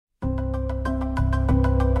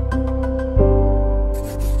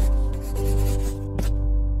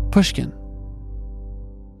Pushkin.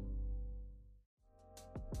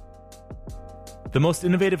 The most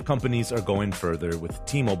innovative companies are going further with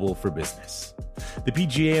T-Mobile for Business. The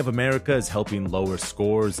PGA of America is helping lower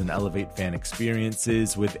scores and elevate fan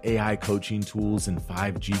experiences with AI coaching tools and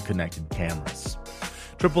 5G connected cameras.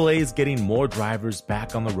 AAA is getting more drivers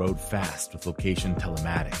back on the road fast with location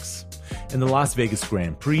telematics. And the Las Vegas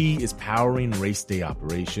Grand Prix is powering race day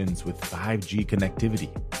operations with 5G connectivity,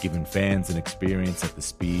 giving fans an experience at the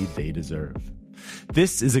speed they deserve.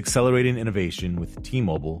 This is accelerating innovation with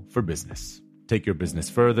T-Mobile for Business. Take your business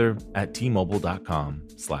further at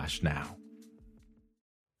T-Mobile.com/now.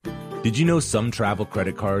 Did you know some travel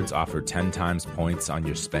credit cards offer 10 times points on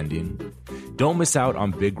your spending? Don't miss out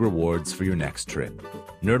on big rewards for your next trip.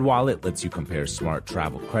 NerdWallet lets you compare smart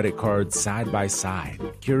travel credit cards side by side,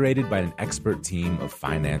 curated by an expert team of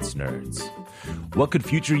finance nerds. What could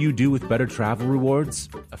future you do with better travel rewards?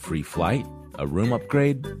 A free flight? A room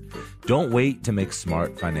upgrade? Don't wait to make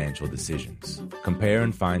smart financial decisions. Compare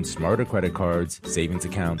and find smarter credit cards, savings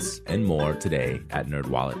accounts, and more today at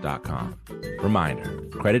nerdwallet.com. Reminder,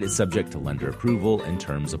 credit is subject to lender approval and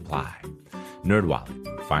terms apply.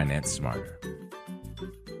 NerdWallet, finance smarter.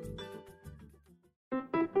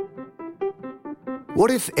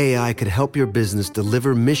 What if AI could help your business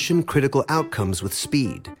deliver mission-critical outcomes with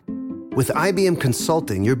speed? With IBM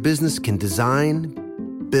Consulting, your business can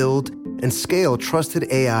design, build, and scale trusted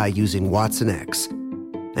AI using Watson X,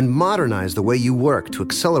 and modernize the way you work to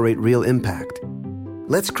accelerate real impact.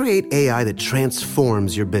 Let's create AI that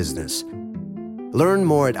transforms your business. Learn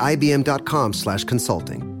more at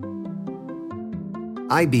ibm.com/consulting.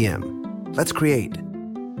 IBM. Let's create.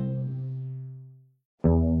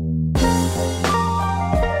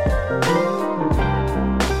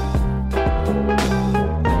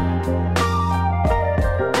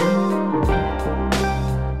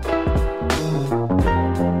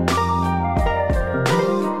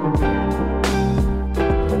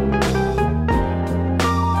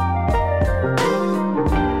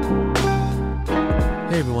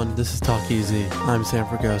 This is Talk Easy. I'm Sam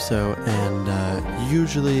Fragoso, and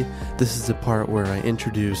usually this is the part where I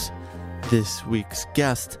introduce this week's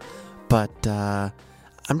guest, but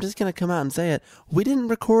I'm just going to come out and say it. We didn't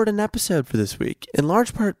record an episode for this week, in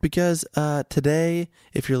large part because today,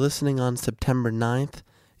 if you're listening on September 9th,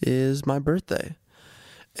 is my birthday.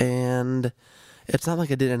 And it's not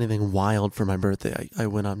like I did anything wild for my birthday. I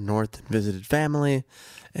went up north and visited family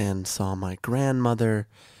and saw my grandmother.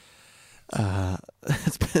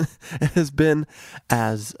 It has been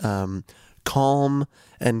as calm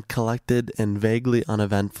and collected and vaguely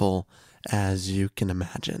uneventful as you can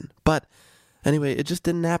imagine. But anyway, it just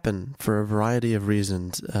didn't happen for a variety of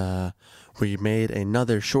reasons. We made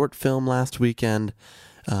another short film last weekend.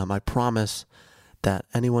 I promise that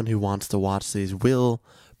anyone who wants to watch these will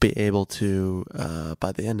be able to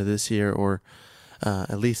by the end of this year, or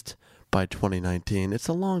at least by 2019. It's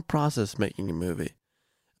a long process making a movie.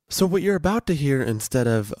 So what you're about to hear instead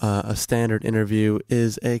of a standard interview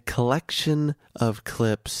is a collection of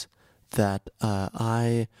clips that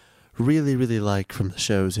I really, really like from the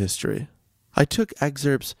show's history. I took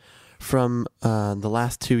excerpts from the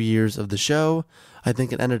last 2 years of the show. I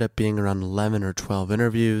think it ended up being around 11 or 12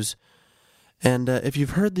 interviews. And if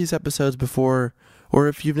you've heard these episodes before, or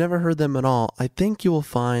if you've never heard them at all, I think you will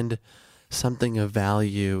find something of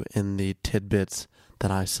value in the tidbits that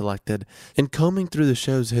I selected. In combing through the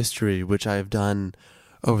show's history, which I have done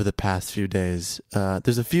over the past few days,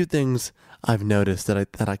 there's a few things I've noticed that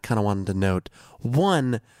I kind of wanted to note.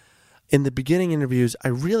 One, in the beginning interviews, I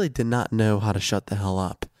really did not know how to shut the hell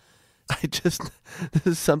up. This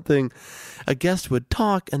is something, a guest would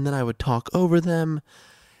talk and then I would talk over them,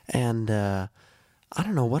 and I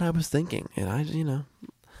don't know what I was thinking. And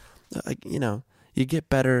you get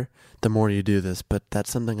better the more you do this, but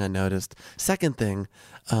that's something I noticed. Second thing,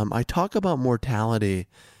 I talk about mortality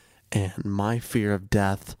and my fear of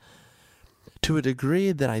death to a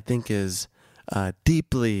degree that I think is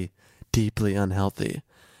deeply, deeply unhealthy.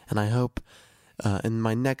 And I hope in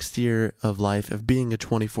my next year of life, of being a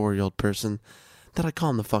 24-year-old person, that I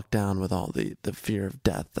calm the fuck down with all the fear of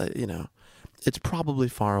death. It's probably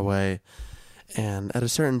far away, and at a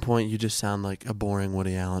certain point, you just sound like a boring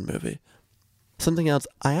Woody Allen movie. Something else,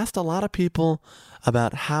 I asked a lot of people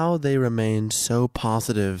about how they remain so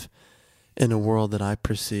positive in a world that I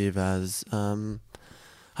perceive as,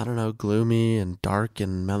 gloomy and dark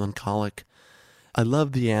and melancholic. I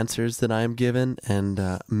love the answers that I am given,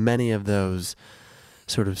 and many of those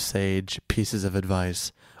sort of sage pieces of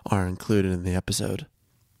advice are included in the episode.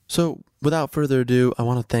 So, without further ado, I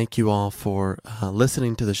want to thank you all for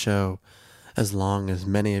listening to the show as long as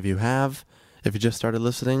many of you have. If you just started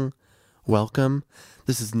listening, welcome.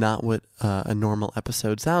 This is not what a normal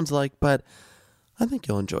episode sounds like, but I think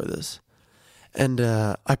you'll enjoy this. And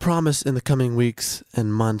I promise in the coming weeks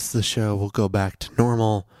and months, the show will go back to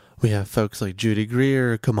normal. We have folks like Judy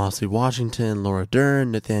Greer, Kamasi Washington, Laura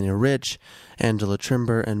Dern, Nathaniel Rich, Angela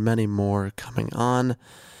Trimber, and many more coming on.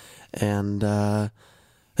 And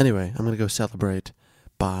anyway, I'm going to go celebrate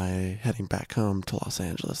by heading back home to Los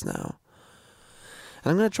Angeles now. And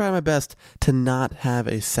I'm going to try my best to not have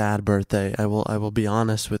a sad birthday. I will be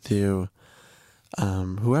honest with you,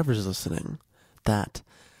 whoever's listening, that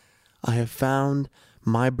I have found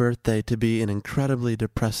my birthday to be an incredibly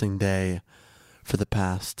depressing day for the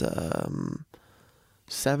past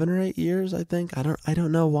 7 or 8 years, I think. I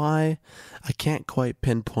don't know why. I can't quite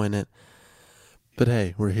pinpoint it. But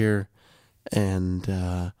hey, we're here, and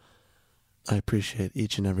I appreciate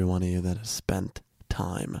each and every one of you that has spent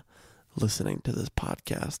time listening to this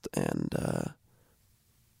podcast and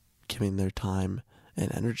giving their time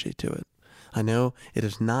and energy to it. I know it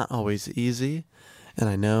is not always easy, and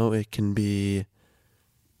I know it can be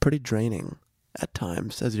pretty draining at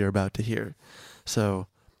times, as you're about to hear. So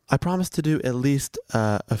I promise to do at least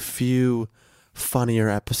a few funnier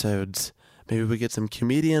episodes. Maybe we get some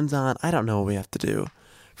comedians on. I don't know what we have to do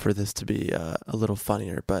for this to be a little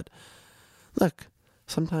funnier. But look,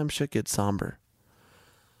 sometimes shit gets somber.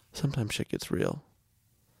 Sometimes shit gets real.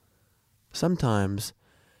 Sometimes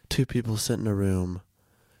two people sit in a room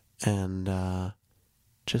and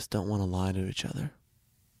just don't want to lie to each other.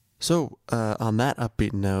 So on that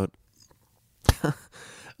upbeat note,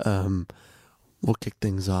 we'll kick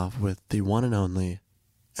things off with the one and only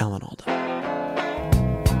Alan Alda.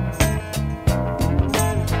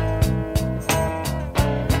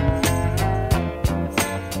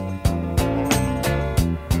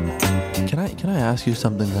 Can I ask you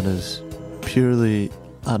something that is purely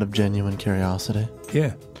out of genuine curiosity?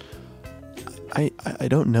 Yeah. I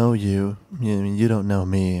don't know you. I mean, you don't know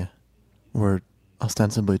me. We're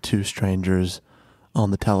ostensibly two strangers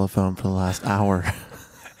on the telephone for the last hour,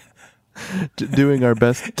 doing our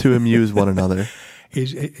best to amuse one another. Are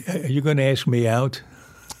you going to ask me out?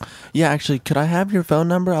 Yeah, actually, could I have your phone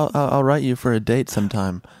number? I'll write you for a date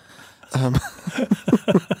sometime.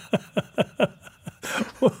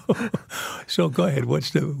 So go ahead.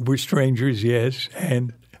 We're strangers, yes,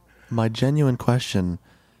 and my genuine question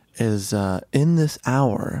is, in this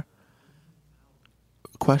hour,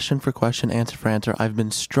 question for question, answer for answer, I've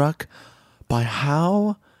been struck by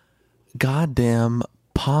how goddamn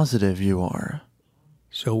positive you are.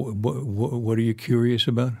 So what are you curious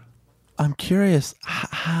about? I'm curious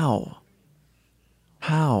how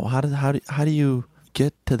do you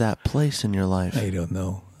get to that place in your life? I don't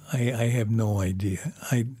know. I have no idea.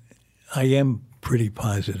 I am pretty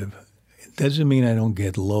positive. It doesn't mean I don't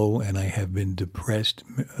get low, and I have been depressed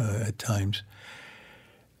at times,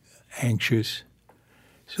 anxious.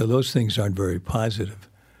 So those things aren't very positive.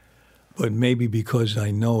 But maybe because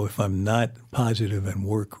I know if I'm not positive and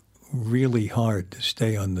work really hard to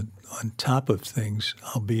stay on top of things,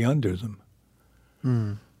 I'll be under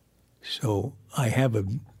them. So I have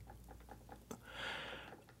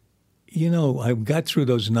I got through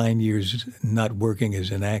those 9 years not working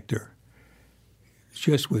as an actor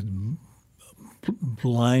just with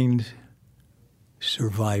blind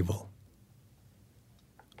survival.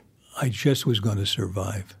 I just was going to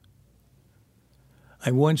survive.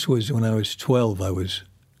 When I was 12, I was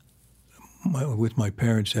with my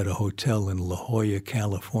parents at a hotel in La Jolla,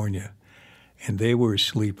 California, and they were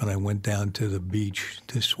asleep, and I went down to the beach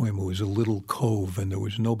to swim. It was a little cove, and there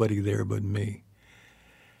was nobody there but me.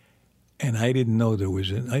 And I didn't know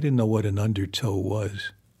I didn't know what an undertow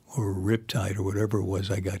was, or a riptide, or whatever it was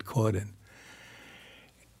I got caught in.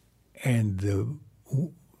 And the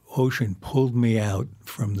ocean pulled me out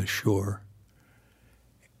from the shore,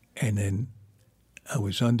 and then I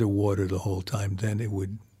was underwater the whole time. Then a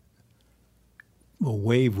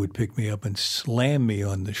wave would pick me up and slam me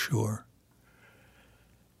on the shore.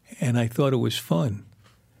 And I thought it was fun.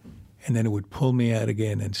 And then it would pull me out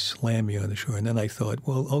again and slam me on the shore. And then I thought,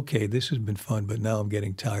 well, okay, this has been fun, but now I'm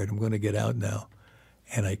getting tired. I'm going to get out now.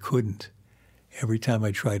 And I couldn't. Every time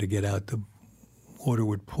I tried to get out, the water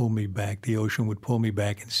would pull me back. The ocean would pull me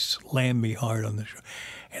back and slam me hard on the shore.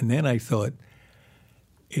 And then I thought,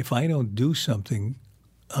 if I don't do something,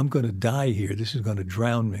 I'm going to die here. This is going to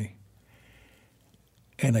drown me.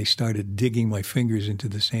 And I started digging my fingers into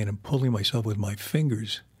the sand and pulling myself with my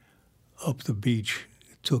fingers up the beach.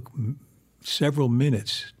 It took several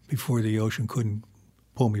minutes before the ocean couldn't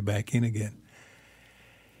pull me back in again.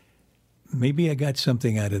 Maybe I got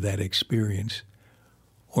something out of that experience,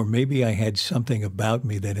 Or maybe I had something about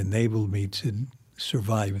me that enabled me to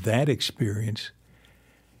survive that experience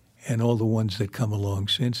and all the ones that come along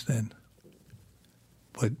since then.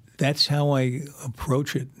 But that's how I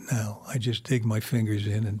approach it now. I just dig my fingers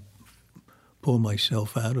in and pull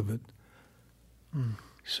myself out of it.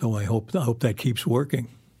 So I hope that keeps working.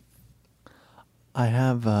 I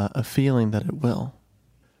have a feeling that it will.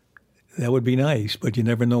 That would be nice, but you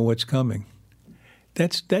never know what's coming.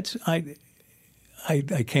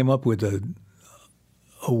 I came up with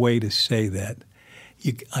a way to say that.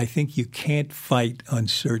 I think you can't fight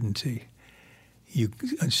uncertainty.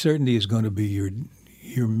 Uncertainty is going to be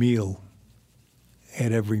your meal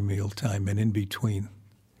at every mealtime and in between.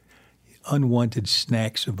 Unwanted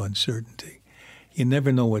snacks of uncertainty. You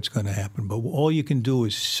never know what's going to happen, but all you can do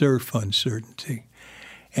is surf uncertainty.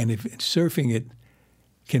 And if surfing it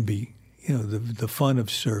can be, the fun of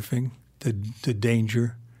surfing, the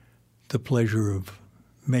danger, the pleasure of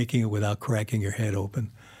making it without cracking your head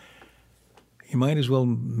open. You might as well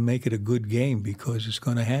make it a good game because it's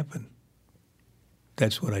going to happen.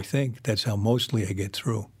 That's what I think. That's how mostly I get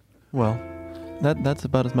through. Well, that's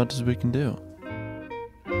about as much as we can do.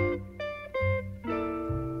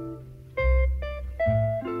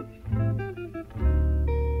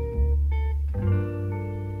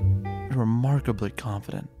 You're remarkably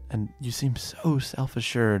confident, and you seem so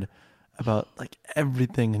self-assured about like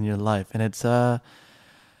everything in your life, and it's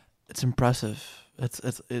impressive.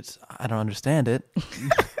 It's I don't understand it.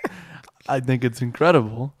 I think it's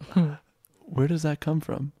incredible. Where does that come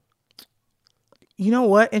from? You know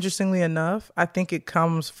what? Interestingly enough, I think it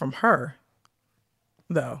comes from her,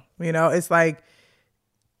 though. It's like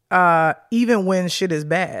even when shit is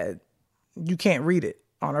bad, you can't read it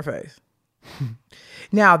on her face.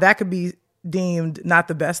 Now, that could be deemed not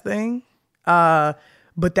the best thing,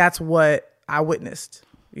 but that's what I witnessed,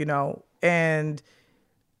 And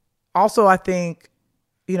also, I think,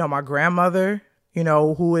 my grandmother,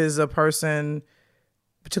 who is a person,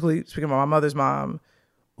 particularly speaking about my mother's mom,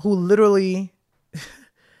 who literally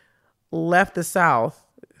left the South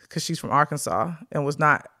because she's from Arkansas and it was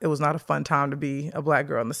not a fun time to be a black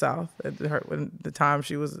girl in the South at the time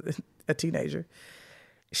she was a teenager.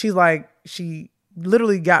 She's like, she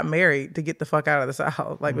literally got married to get the fuck out of the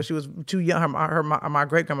South. Like when she was too young, my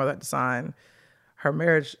great grandmother had to sign her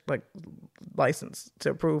marriage license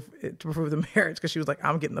to approve the marriage because she was like,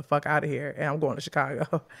 I'm getting the fuck out of here and I'm going to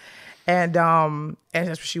Chicago. And that's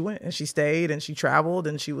where she went, and she stayed and she traveled,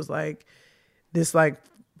 and she was like this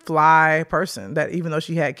fly person that even though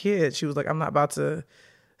she had kids, she was like, I'm not about to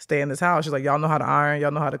stay in this house. She's like, y'all know how to iron,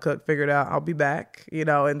 y'all know how to cook, figure it out. I'll be back,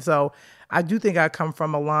 And so I do think I come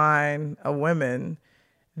from a line of women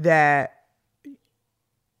that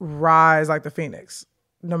rise like the phoenix,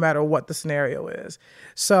 no matter what the scenario is.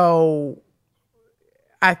 So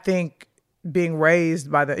I think being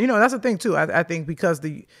raised by that's the thing too. I think because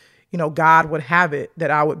God would have it that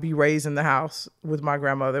I would be raised in the house with my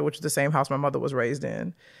grandmother, which is the same house my mother was raised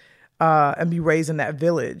in, and be raised in that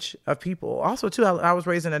village of people. Also, too, I was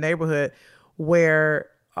raised in a neighborhood where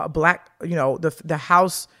black, the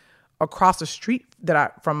house across the street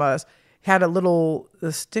from us had a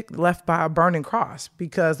stick left by a burning cross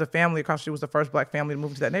because the family across the street was the first black family to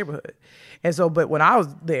move to that neighborhood. And so, but when I was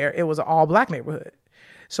there, it was an all black neighborhood.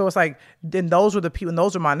 So it's like, then those were the people, and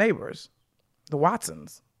those are my neighbors, the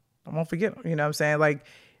Watsons. I won't forget them. You know what I'm saying? Like,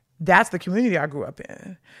 that's the community I grew up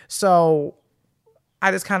in. So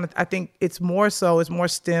I just I think it's more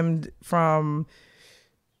stemmed from,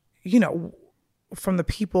 from the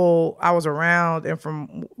people I was around and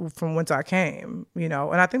from whence I came, And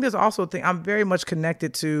I think there's also a thing, I'm very much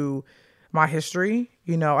connected to my history.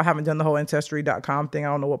 I haven't done the whole ancestry.com thing. I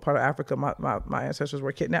don't know what part of Africa my ancestors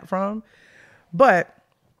were kidnapped from, but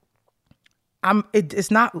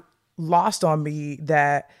it's not lost on me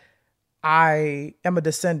that I am a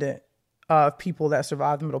descendant of people that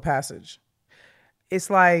survived the Middle Passage.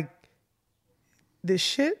 It's like this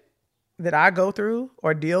shit that I go through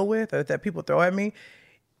or deal with or that people throw at me,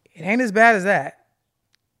 it ain't as bad as that.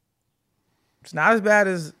 It's not as bad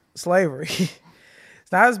as slavery.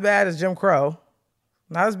 It's not as bad as Jim Crow.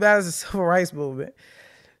 Not as bad as the Civil Rights Movement.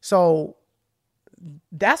 So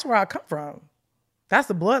that's where I come from. That's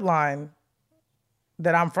the bloodline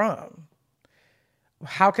that I'm from.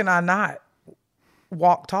 How can I not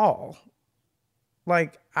walk tall?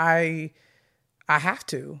 Like I have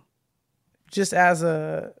to, just as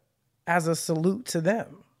a salute to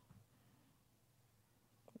them.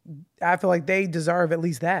 I feel like they deserve at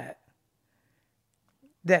least that.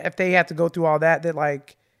 That if they had to go through all that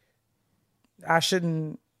like I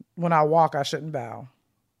shouldn't, when I walk, I shouldn't bow.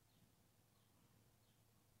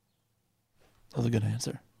 That was a good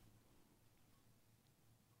answer.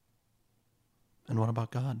 And what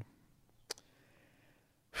about God?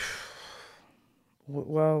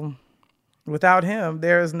 Well, without him,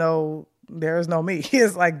 there is no me.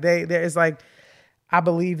 It's like it's like I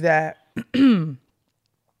believe that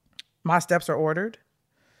my steps are ordered.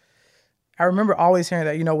 I remember always hearing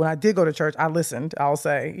that, when I did go to church, I listened. I'll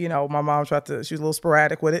say, my mom she was a little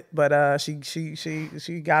sporadic with it, but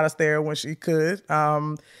she got us there when she could.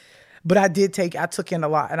 But I took in a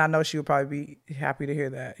lot, and I know she would probably be happy to hear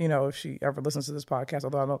that, if she ever listens to this podcast,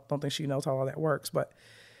 although I don't think she knows how all that works. But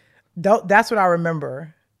that's what I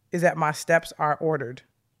remember, is that my steps are ordered.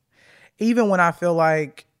 Even when I feel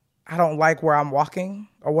like I don't like where I'm walking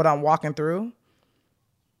or what I'm walking through,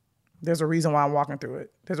 there's a reason why I'm walking through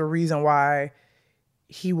it. There's a reason why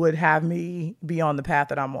he would have me be on the path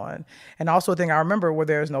that I'm on. And also a thing I remember, where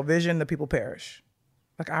there's no vision, the people perish.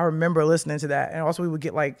 Like, I remember listening to that. And also we would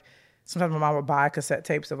get sometimes my mom would buy cassette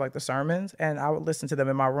tapes of the sermons, and I would listen to them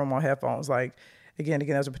in my room on headphones. Again,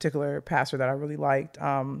 there's a particular pastor that I really liked.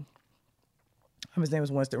 His name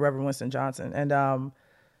was Reverend Winston Johnson. And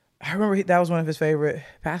I remember that was one of his favorite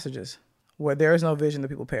passages, where there is no vision, the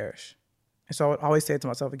people perish. And so I would always say it to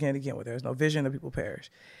myself again and again, where there's no vision, the people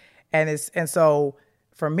perish. And so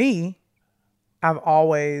for me, I've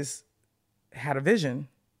always had a vision,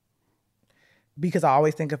 because I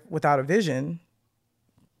always think without a vision,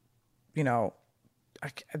 I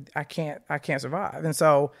can't survive. And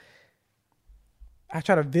so I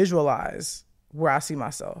try to visualize where I see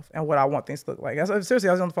myself and what I want things to look like. Seriously,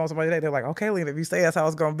 I was on the phone with somebody today. They're like, okay, Lena, if you say that's how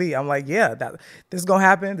it's going to be. I'm like, yeah, this is going to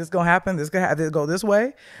happen. This is going to happen. This is going to go this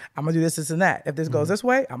way. I'm going to do this and that. If this goes this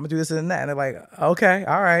way, I'm going to do this and that. And they're like, okay,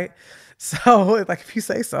 all right. So if you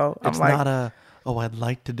say so, it's not I'd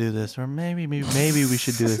like to do this, or maybe we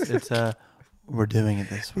should do this. It's we're doing it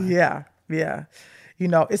this way. Yeah. Yeah.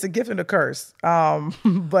 It's a gift and a curse. But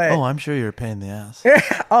I'm sure you're a pain in the ass.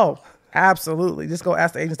 Oh, absolutely. Just go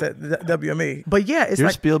ask the agents at WME. But yeah, it's you're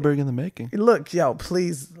Spielberg in the making. Look,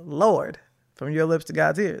 please, Lord, from your lips to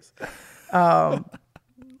God's ears.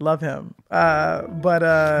 Love him. But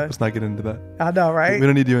let's not get into that. I know, right? We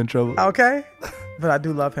don't need you in trouble. Okay. But I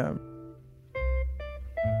do love him.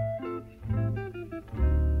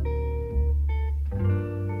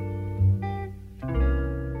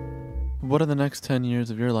 What do the next 10 years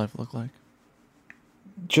of your life look like?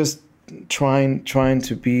 Just trying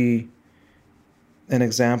to be an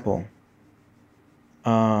example.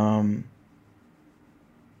 Trying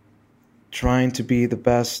to be the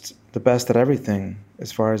best at everything,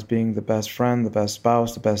 as far as being the best friend, the best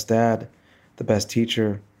spouse, the best dad, the best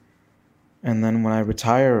teacher. And then when I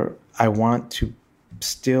retire, I want to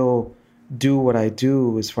still do what I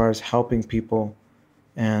do as far as helping people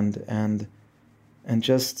and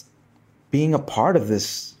just being a part of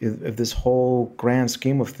this whole grand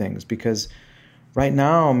scheme of things. Because right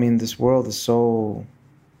now, this world is so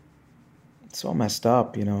messed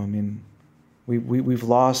up, we've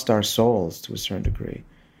lost our souls to a certain degree.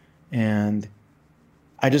 And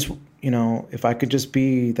I just, if I could just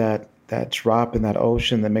be that drop in that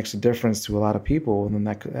ocean that makes a difference to a lot of people, then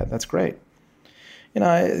that's great.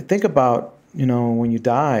 I think about, when you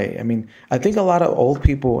die, I think a lot of old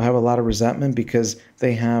people have a lot of resentment because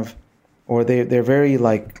they have, or they're very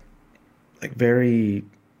very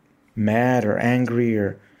mad or angry,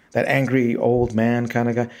 or that angry old man kind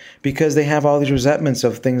of guy, because they have all these resentments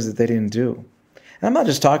of things that they didn't do. And I'm not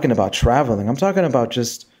just talking about traveling. I'm talking about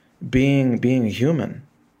just being a human.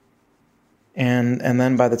 And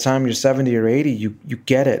then by the time you're 70 or 80, you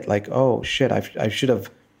get it. Like, oh shit, I should have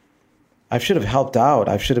helped out.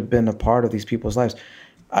 I should have been a part of these people's lives.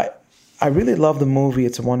 I really love the movie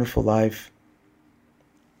It's a Wonderful Life.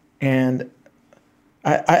 And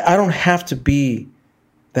I don't have to be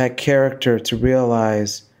that character to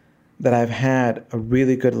realize that I've had a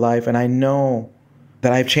really good life, and I know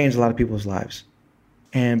that I've changed a lot of people's lives.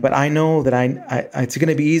 But I know that it's going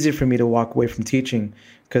to be easy for me to walk away from teaching,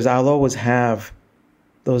 because I'll always have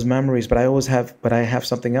those memories, but I have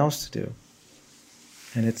something else to do.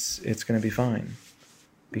 And it's going to be fine,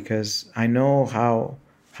 because I know how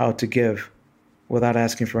to give without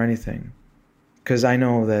asking for anything. Because I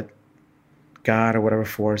know that God, or whatever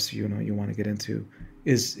force you want to get into,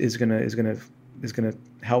 is gonna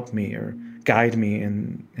help me or guide me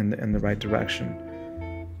in the right direction.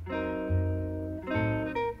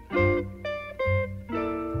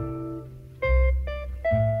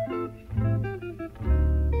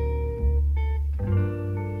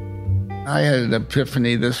 I had an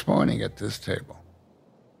epiphany this morning at this table.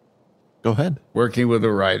 Go ahead. Working with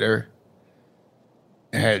a writer,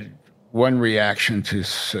 I had one reaction to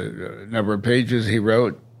a number of pages he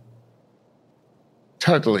wrote,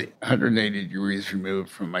 totally 180 degrees removed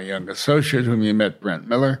from my young associate, whom you met, Brent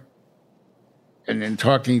Miller. And in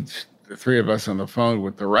talking to the three of us on the phone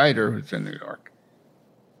with the writer who's in New York,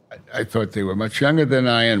 I thought they were much younger than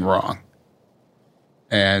I and wrong.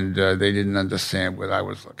 And they didn't understand what I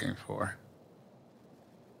was looking for.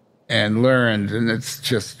 And learned, and it's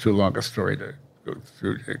just too long a story to go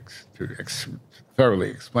through to thoroughly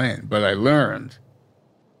explain, but I learned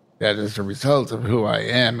that as a result of who I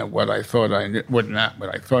am and what I thought I knew,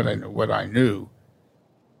 what I knew,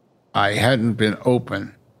 I hadn't been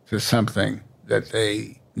open to something that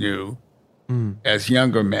they knew as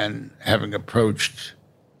younger men, having approached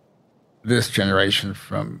this generation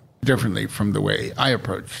differently from the way I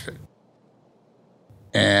approached it.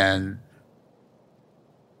 And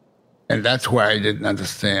that's why I didn't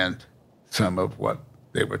understand some of what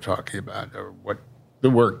they were talking about, or what the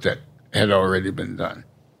work that had already been done.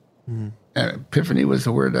 And epiphany was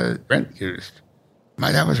the word that Brent used.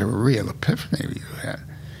 That was a real epiphany you had.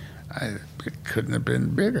 It couldn't have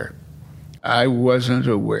been bigger. I wasn't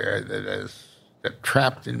aware that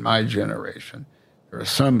trapped in my generation, there are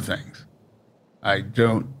some things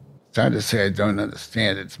it's not to say I don't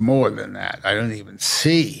understand. It's more than that. I don't even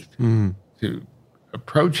see to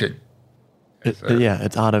approach it. It's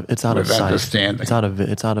out of sight. Understanding.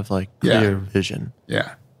 It's out of like clear vision.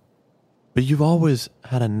 Yeah. But you've always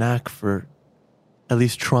had a knack for at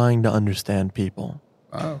least trying to understand people.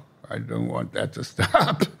 Oh, I don't want that to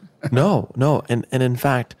stop. No. And in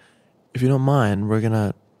fact, if you don't mind,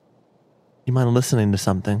 you mind listening to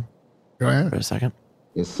something? Go ahead. For a second.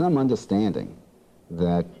 Is some understanding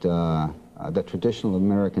that traditional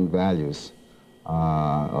American values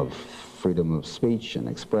of freedom of speech and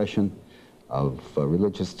expression, of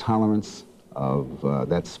religious tolerance, of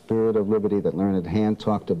that spirit of liberty that Learned Hand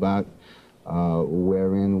talked about,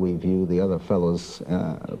 wherein we view the other fellow's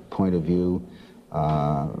point of view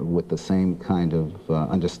with the same kind of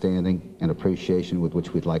understanding and appreciation with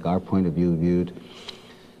which we'd like our point of view viewed,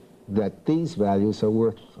 that these values are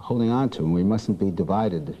worth holding on to, and we mustn't be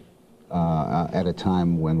divided at a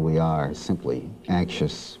time when we are simply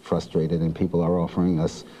anxious, frustrated, and people are offering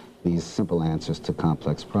us these simple answers to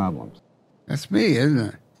complex problems. That's me, isn't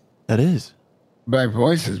it? That is. My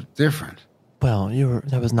voice is different. Well,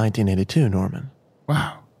 that was 1982, Norman.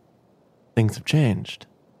 Wow. Things have changed.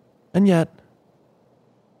 And yet,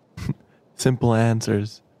 simple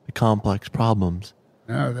answers to complex problems.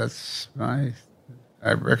 No, I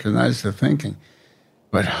recognize the thinking,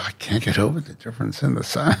 but I can't get over the difference in the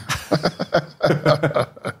sound.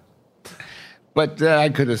 But I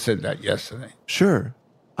could have said that yesterday. Sure.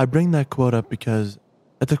 I bring that quote up because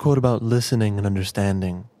it's a quote about listening and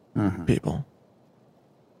understanding people.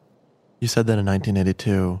 You said that in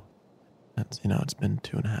 1982. That's, it's been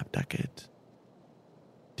 2.5 decades.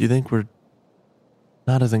 Do you think we're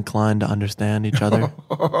not as inclined to understand each other?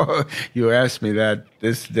 You asked me that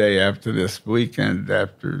this day, after this weekend,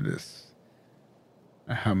 after this,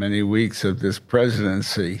 how many weeks of this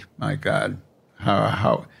presidency? My God,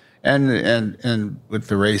 how, and with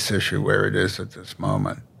the race issue where it is at this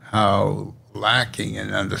moment, how lacking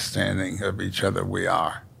in understanding of each other we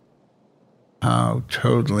are. How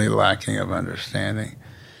totally lacking of understanding.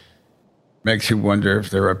 Makes you wonder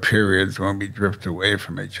if there are periods when we drift away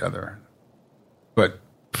from each other. But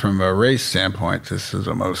from a race standpoint, this is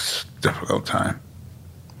the most difficult time.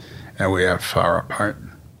 And we are far apart.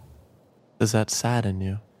 Does that sadden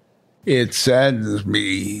you? It saddens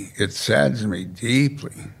me. It saddens me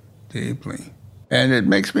deeply, deeply. And it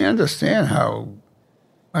makes me understand how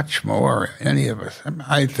much more any of us,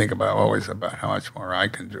 I think always about how much more I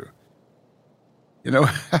can do.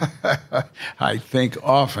 I think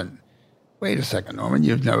often, wait a second, Norman,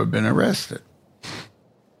 you've never been arrested.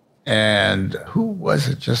 And who was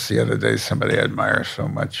it just the other day somebody I admire so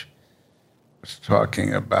much was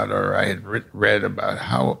talking about, or I had read about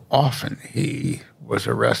how often he was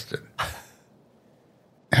arrested.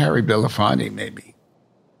 Harry Belafonte, maybe.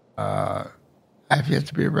 I've yet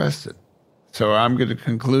to be arrested. So I'm going to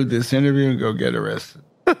conclude this interview and go get arrested.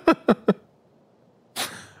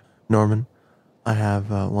 Norman, I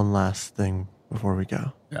have one last thing before we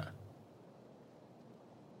go. Yeah.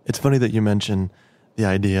 It's funny that you mention the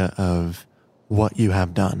idea of what you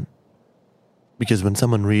have done. Because when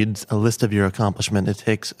someone reads a list of your accomplishment, it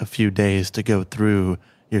takes a few days to go through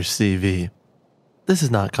your CV. This is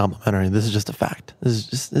not complimentary. This is just a fact.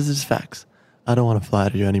 This is just facts. I don't want to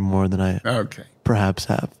flatter you any more than I perhaps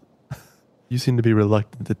have. You seem to be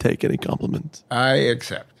reluctant to take any compliments. I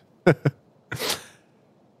accept.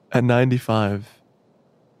 At 95,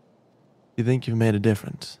 you think you've made a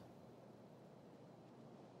difference?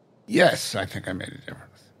 Yes, I think I made a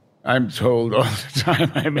difference. I'm told all the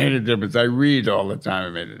time I made a difference. I read all the time I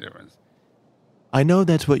made a difference. I know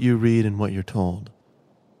that's what you read and what you're told.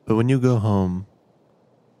 But when you go home,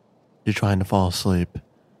 you're trying to fall asleep,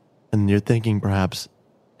 and you're thinking perhaps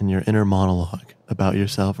in your inner monologue about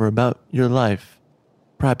yourself or about your life.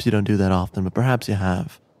 Perhaps you don't do that often, but perhaps you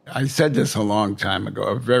have. I said this a long time ago,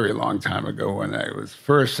 a very long time ago, when I was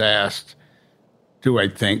first asked, do I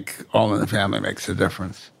think All in the Family makes a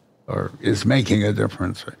difference or is making a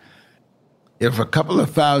difference? If a couple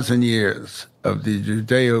of thousand years of the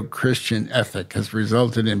Judeo-Christian ethic has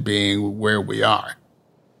resulted in being where we are,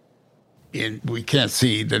 and we can't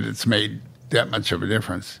see that it's made that much of a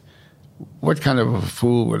difference, what kind of a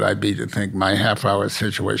fool would I be to think my half-hour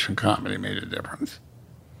situation comedy made a difference?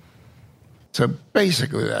 So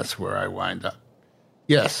basically, that's where I wind up.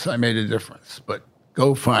 Yes, I made a difference, but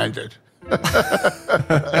go find it.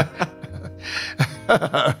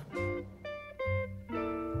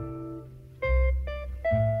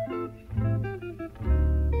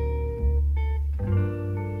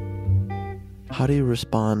 How do you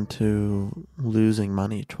respond to losing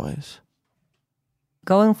money twice?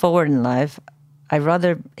 Going forward in life, I'd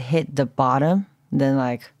rather hit the bottom than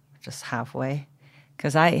like just halfway,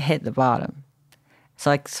 because I hit the bottom. So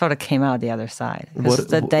I sort of came out the other side. Because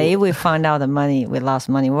the day we found out we lost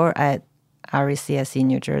money, we were at RECSC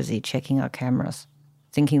New Jersey checking our cameras,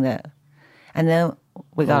 thinking that, and then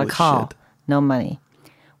we got a call, no money.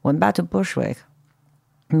 Went back to Bushwick.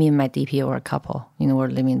 Me and my DP were a couple, we're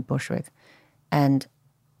living in Bushwick. And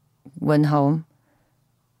went home,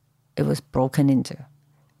 it was broken into.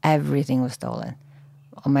 Everything was stolen.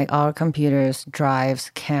 Our computers,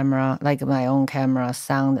 drives, camera, like my own camera,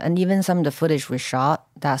 sound, and even some of the footage we shot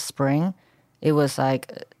that spring, it was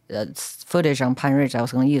like footage on Pine Ridge. I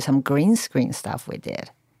was going to use some green screen stuff we did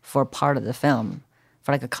for part of the film,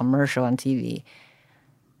 for like a commercial on TV.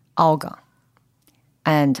 All gone.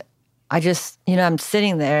 And I just, I'm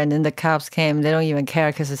sitting there, and then the cops came. They don't even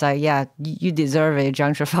care because it's like, yeah, you deserve it,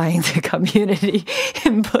 gentrifying the community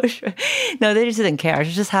in Bushwick. No, they just didn't care. It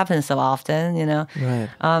just happens so often, Right.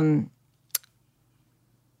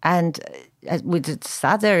 And we just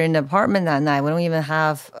sat there in the apartment that night. We don't even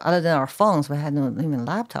have, other than our phones, we had no even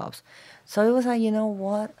laptops. So it was like, you know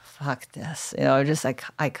what? Fuck this. Just like,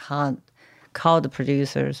 I can't call the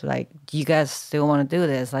producers, like, you guys still want to do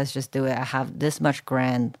this? Let's just do it. I have this much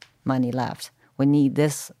grand money left. We need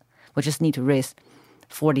this. We just need to raise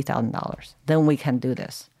 $40,000. Then we can do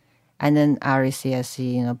this. And then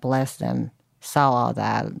RECSC, bless them, saw all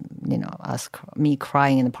that, me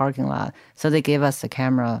crying in the parking lot. So they gave us the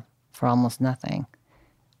camera for almost nothing,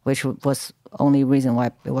 which was only reason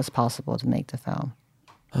why it was possible to make the film.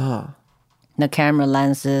 Ah. The camera,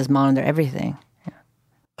 lenses, monitor, everything. Yeah.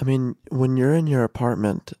 I mean, when you're in your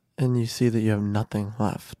apartment and you see that you have nothing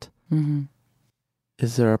left, Mm-hmm.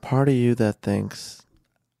 Is there a part of you that thinks,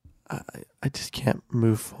 I just can't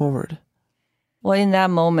move forward? Well, in that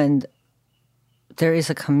moment, there is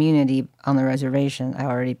a community on the reservation I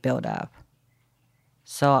already built up.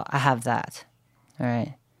 So I have that, all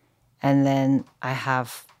right? And then I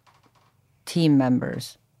have team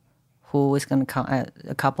members who is going to come,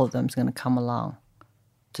 a couple of them is going to come along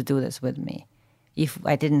to do this with me. If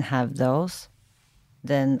I didn't have those,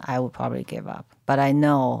 then I would probably give up. But I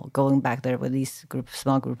know going back there with these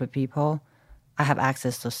small group of people, I have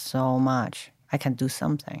access to so much. I can do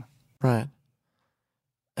something. Right.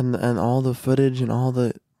 And all the footage and all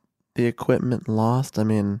the equipment lost. I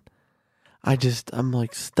mean, I'm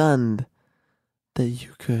like stunned that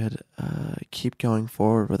you could keep going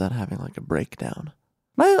forward without having like a breakdown.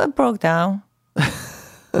 Well, it broke down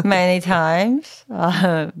many times.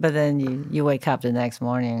 But then you wake up the next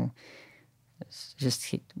morning.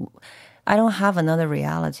 I don't have another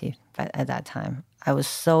reality at that time. I was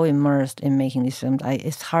so immersed in making these films.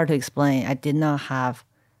 It's hard to explain. I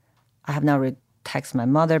have not texted my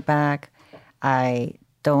mother back. I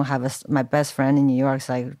don't have my best friend in New York.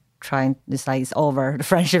 It's over. The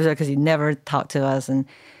friendship because he never talked to us, and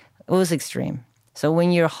it was extreme. So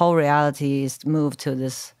when your whole reality is moved to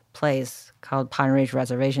this place called Pine Ridge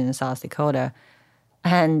Reservation in South Dakota,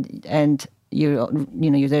 and you're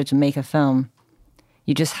there to make a film,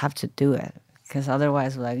 you just have to do it, because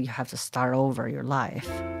otherwise, like, you have to start over your life.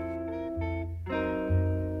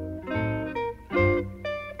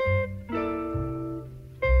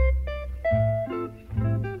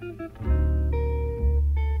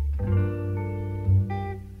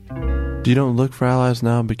 You don't look for allies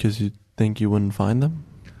now because you think you wouldn't find them?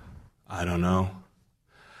 I don't know.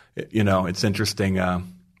 It's interesting. I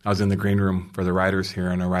was in the green room for the writers here,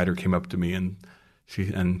 and a writer came up to me, and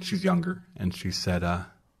she's younger, and she said,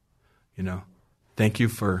 thank you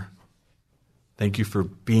for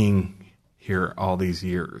being here all these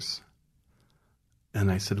years.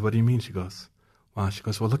 And I said, what do you mean? She goes, well,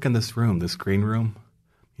 look in this room, this green room.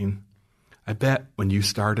 I mean, I bet when you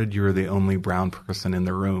started, you were the only brown person in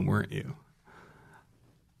the room, weren't you?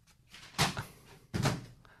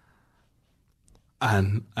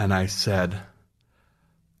 And I said,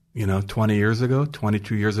 20 years ago,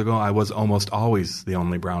 22 years ago, I was almost always the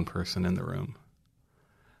only brown person in the room.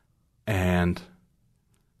 And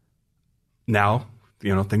now,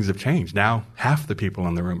 things have changed. Now, half the people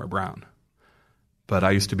in the room are brown. But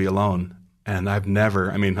I used to be alone, and I've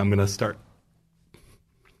never had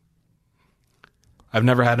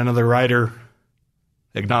another writer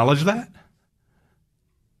acknowledge that.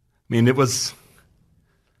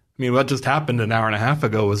 What just happened an hour and a half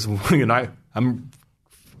ago was, I haven't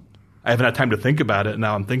had time to think about it.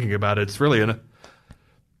 Now I'm thinking about it. It's really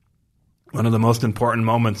one of the most important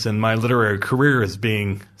moments in my literary career is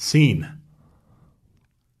being seen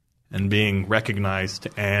and being recognized,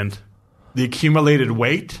 and the accumulated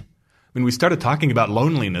weight. We started talking about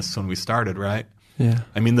loneliness when we started, right? Yeah.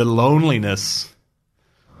 The loneliness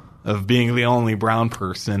of being the only brown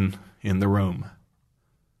person in the room.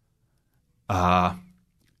 And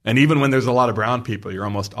even when there's a lot of brown people, you're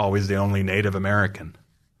almost always the only Native American.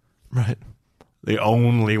 Right. The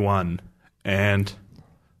only one. And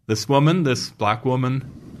this black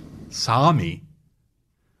woman, saw me.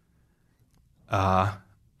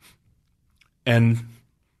 And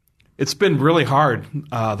it's been really hard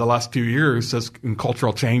the last few years in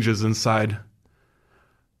cultural changes inside.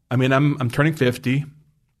 I'm turning 50,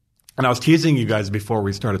 and I was teasing you guys before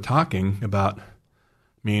we started talking about,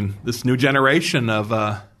 this new generation of,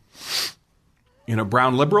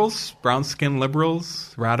 brown liberals, brown-skinned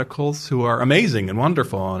liberals, radicals who are amazing and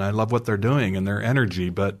wonderful, and I love what they're doing and their energy,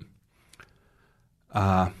 but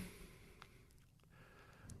I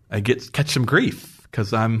catch some grief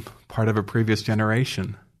because I'm part of a previous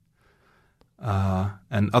generation.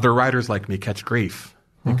 And other writers like me catch grief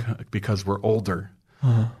because we're older.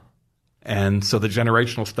 Uh-huh. And so the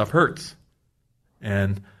generational stuff hurts.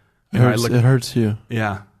 And it hurts you.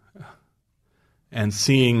 Yeah. And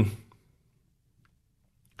seeing,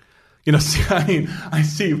 I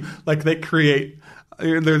see like they create,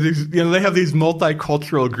 there's these, they have these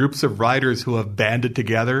multicultural groups of writers who have banded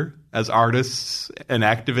together as artists and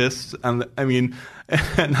activists. And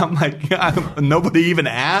and I'm like, nobody even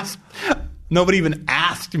asked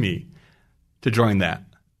me to join that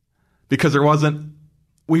because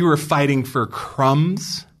we were fighting for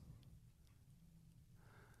crumbs.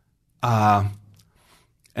 And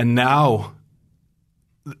now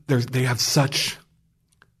they have such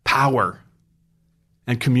power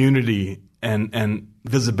and community and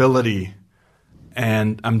visibility.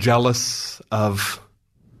 And I'm jealous of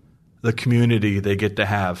the community they get to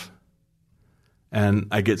have. And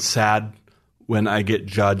I get sad when I get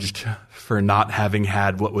judged for not having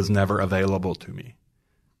had what was never available to me.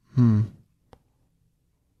 How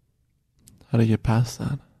do you get past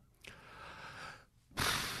that?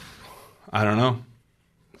 I don't know.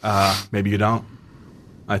 Maybe you don't.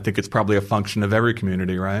 I think it's probably a function of every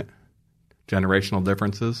community, right? Generational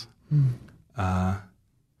differences. And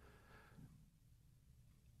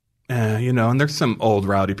there's some old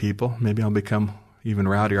rowdy people. Maybe I'll become even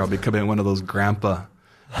rowdier. I'll become one of those grandpa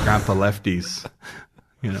lefties,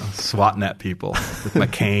 swatting at people with my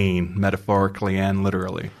cane, metaphorically and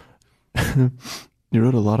literally. You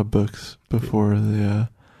wrote a lot of books before the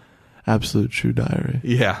Absolute True Diary.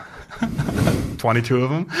 Yeah. 22 of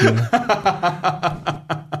them.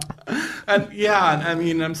 Yeah.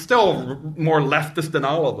 And I'm still more leftist than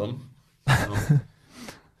all of them.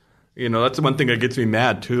 That's the one thing that gets me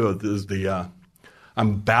mad too, is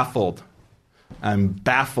I'm baffled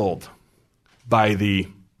by the,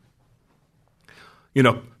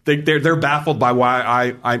 they're baffled by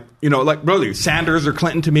why I really Sanders or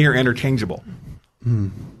Clinton to me are interchangeable.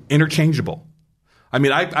 Interchangeable. I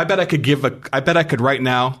bet I could right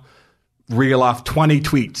now reel off 20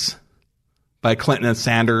 tweets by Clinton and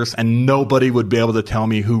Sanders and nobody would be able to tell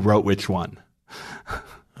me who wrote which one.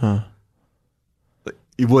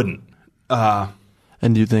 You wouldn't.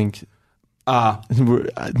 And do you think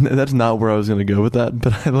that's not where I was going to go with that,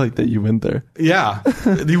 but I like that you went there. Yeah.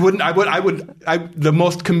 You wouldn't. The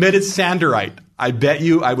most committed Sanderite, I bet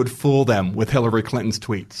you I would fool them with Hillary Clinton's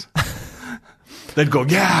tweets. They'd go,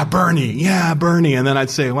 yeah, Bernie. And then I'd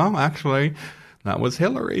say, well, actually, that was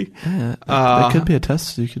Hillary. Yeah, that could be a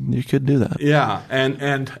test. You could do that. Yeah.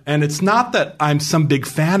 And it's not that I'm some big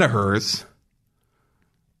fan of hers.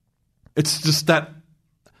 It's just that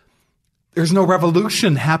there's no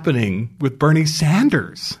revolution happening with Bernie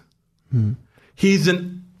Sanders. He's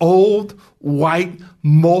an old, white,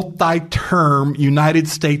 multi-term United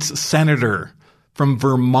States senator from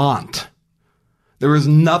Vermont. There is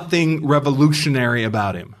nothing revolutionary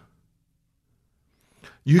about him.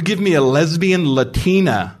 You give me a lesbian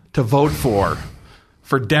Latina to vote for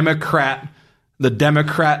the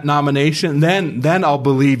Democrat nomination, then I'll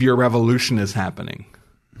believe your revolution is happening.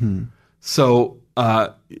 So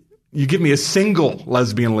you give me a single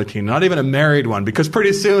lesbian Latina, not even a married one, because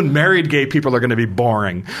pretty soon married gay people are going to be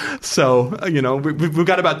boring. So, we've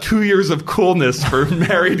got about 2 years of coolness for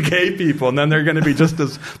married gay people, and then they're going to be just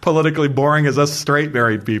as politically boring as us straight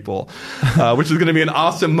married people, which is going to be an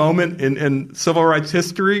awesome moment in civil rights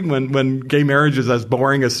history when gay marriage is as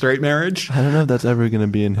boring as straight marriage. I don't know if that's ever going to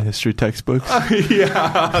be in history textbooks.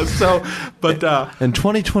 Yeah. So, but in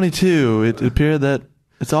 2022, it appeared that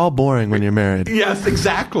it's all boring when you're married. Yes,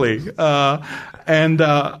 exactly. But until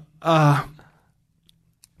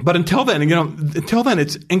then,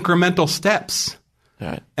 it's incremental steps.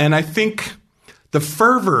 Right. And I think the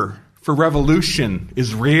fervor for revolution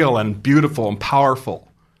is real and beautiful and powerful.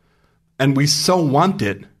 And we so want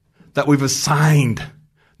it that we've assigned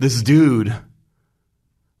this dude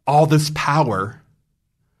all this power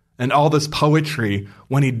and all this poetry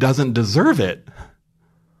when he doesn't deserve it.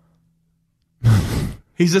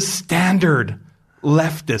 He's a standard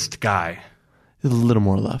leftist guy. He's a little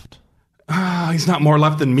more left. He's not more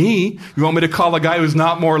left than me. You want me to call a guy who's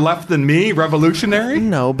not more left than me revolutionary?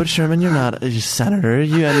 No, but Sherman, you're not a senator.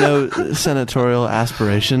 You had no senatorial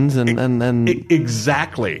aspirations, and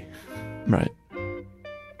Exactly. Right.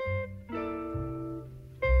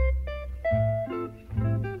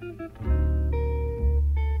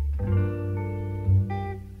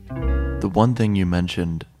 The one thing you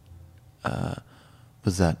mentioned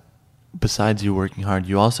was that besides you working hard,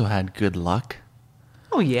 you also had good luck.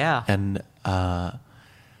 Oh, yeah. And I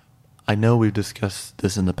know we've discussed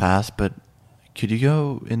this in the past, but could you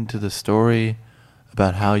go into the story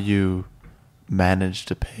about how you managed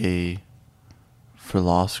to pay for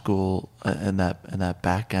law school and that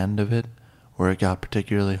back end of it, where it got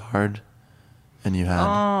particularly hard, and you had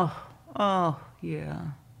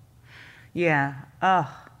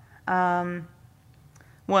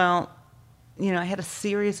well, I had a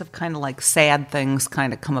series of kind of like sad things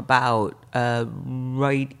kind of come about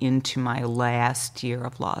right into my last year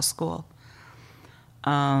of law school.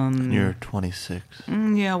 You're 26.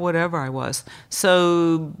 Yeah, whatever I was.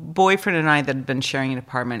 So boyfriend and I that had been sharing an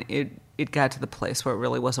apartment, it got to the place where it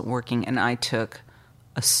really wasn't working, and I took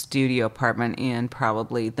a studio apartment in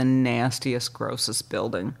probably the nastiest, grossest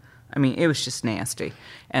building. I mean, it was just nasty.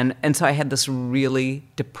 And so I had this really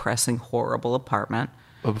depressing, horrible apartment.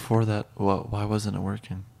 But before that, why wasn't it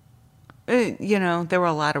working? There were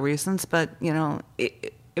a lot of reasons, but,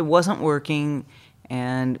 it wasn't working.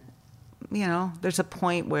 And, there's a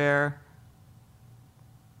point where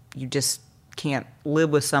you just can't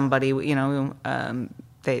live with somebody,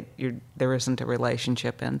 that there isn't a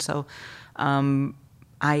relationship. And so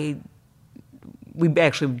we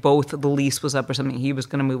actually both, the lease was up or something. He was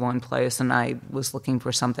going to move one place, and I was looking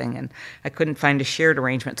for something, and I couldn't find a shared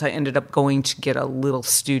arrangement. So I ended up going to get a little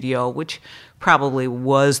studio, which probably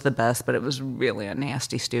was the best, but it was really a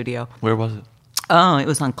nasty studio. Where was it? Oh, it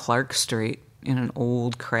was on Clark Street in an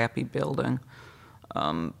old, crappy building.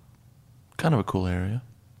 Kind of a cool area.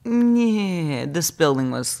 Yeah, this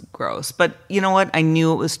building was gross. But you know what? I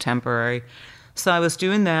knew it was temporary. So I was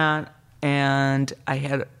doing that, and I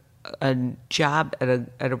had a job at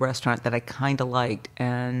a restaurant that I kind of liked,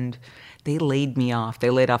 and they laid me off.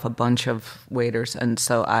 They laid off a bunch of waiters, and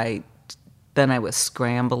so I was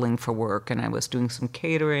scrambling for work, and I was doing some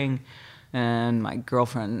catering, and my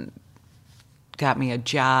girlfriend got me a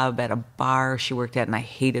job at a bar she worked at, and I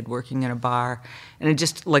hated working in a bar. And it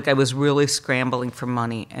just, I was really scrambling for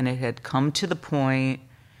money, and it had come to the point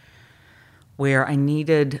where I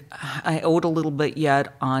owed a little bit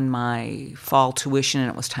yet on my fall tuition,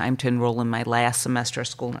 and it was time to enroll in my last semester of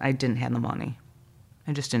school, and I didn't have the money.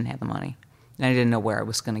 I just didn't have the money. And I didn't know where I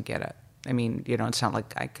was going to get it. I mean, it's not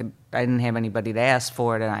like I didn't have anybody to ask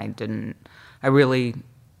for it, and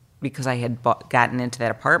because I had gotten into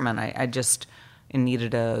that apartment, I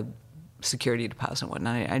needed a security deposit and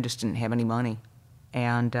whatnot. I just didn't have any money.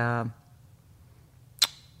 And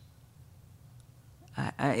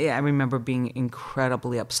I remember being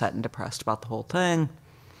incredibly upset and depressed about the whole thing.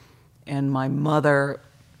 And my mother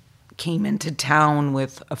came into town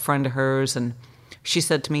with a friend of hers, and she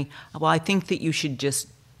said to me, well, I think that you should just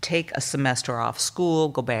take a semester off school,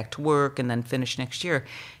 go back to work, and then finish next year.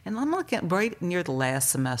 And I'm looking right near the last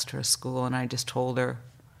semester of school, and I just told her,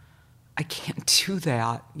 I can't do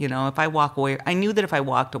that. You know, if I walk away, I knew that if I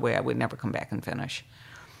walked away, I would never come back and finish.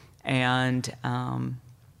 And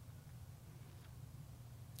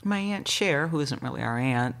my Aunt Cher, who isn't really our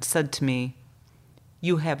aunt, said to me,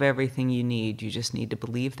 you have everything you need. You just need to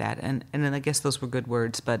believe that. And I guess those were good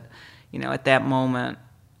words. But, you know, at that moment,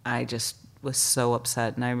 I just was so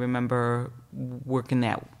upset. And I remember working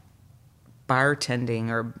that bartending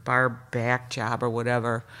or bar back job or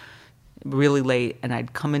whatever really late. And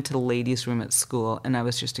I'd come into the ladies' room at school, and I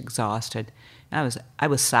was just exhausted. I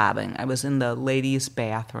was sobbing. I was in the ladies'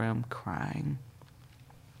 bathroom crying.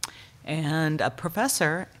 And a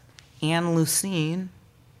professor, Anne Lucine,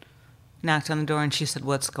 knocked on the door, and she said,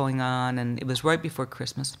 what's going on? And it was right before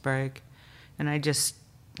Christmas break. And I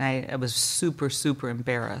was super, super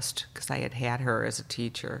embarrassed because I had her as a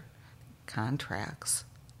teacher, contracts.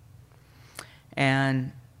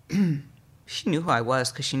 And she knew who I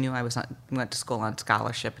was because she knew I went to school on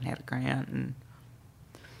scholarship and had a grant. And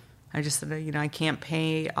I just said, you know, I can't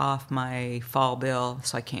pay off my fall bill,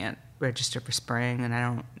 so I can't register for spring, and I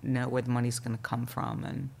don't know where the money's going to come from,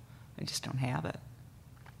 and I just don't have it.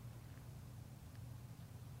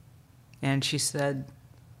 And she said,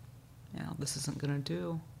 you know, this isn't going to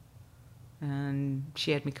do. And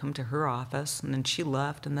she had me come to her office, and then she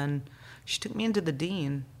left, and then she took me into the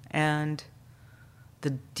dean, and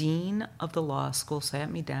the dean of the law school sat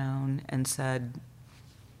me down and said,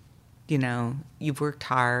 you know, you've worked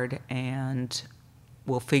hard, and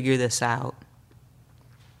we'll figure this out.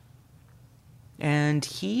 And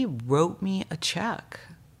he wrote me a check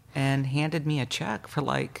and handed me a check for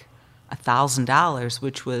like $1,000,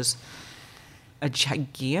 which was a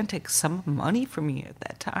gigantic sum of money for me at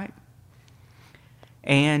that time.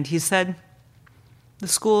 And he said the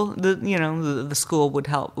school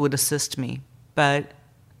would assist me, but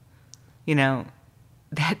you know,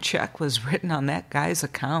 that check was written on that guy's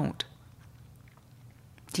account,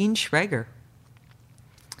 Dean Schrager.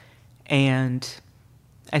 And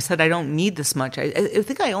I said, I don't need this much. I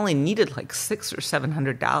think I only needed like $600 or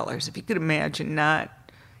 $700. If you could imagine not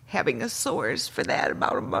having a source for that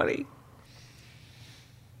amount of money.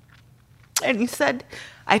 And he said,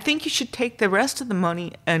 I think you should take the rest of the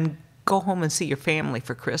money and go home and see your family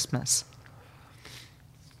for Christmas.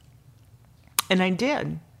 And I did.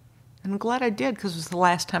 And I'm glad I did, because it was the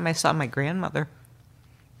last time I saw my grandmother.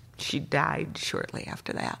 She died shortly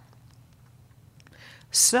after that.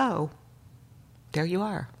 So, there you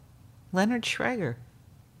are. Leonard Schrager.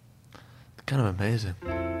 It's kind of amazing.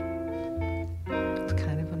 It's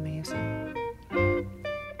kind of amazing.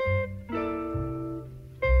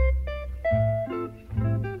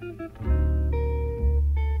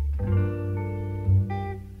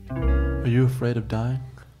 Are you afraid of dying?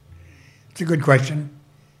 It's a good question.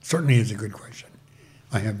 Certainly is a good question.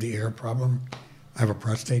 I have the air problem. I have a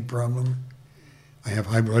prostate problem. I have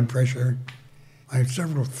high blood pressure. I have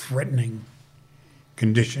several threatening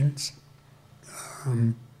conditions.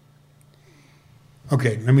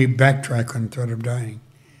 Okay, let me backtrack on the threat of dying.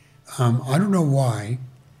 I don't know why,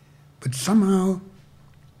 but somehow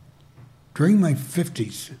during my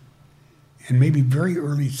 50s and maybe very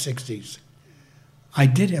early 60s, I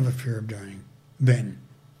did have a fear of dying then.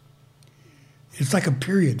 It's like a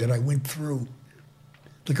period that I went through.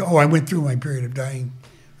 Like, I went through my period of dying,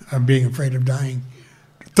 of being afraid of dying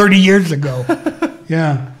 30 years ago.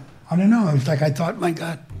 Yeah. I don't know. It's like I thought, my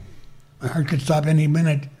God, my heart could stop any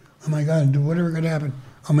minute. Oh, my God, whatever could happen.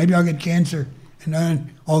 Oh, maybe I'll get cancer. And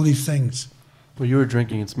then all these things. Well, you were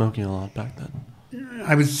drinking and smoking a lot back then.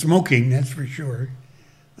 I was smoking, that's for sure.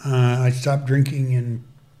 I stopped drinking in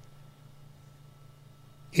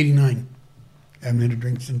 89. I haven't had a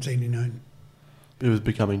drink since 89. It was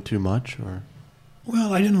becoming too much, or?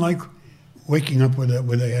 Well, I didn't like waking up with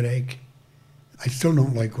a headache. I still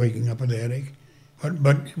don't like waking up with a headache.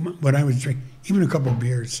 But when I was drinking, even a couple of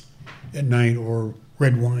beers at night or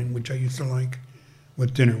red wine, which I used to like,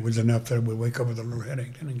 with dinner was enough that I would wake up with a little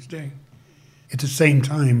headache the next day. At the same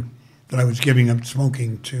time that I was giving up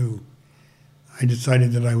smoking too, I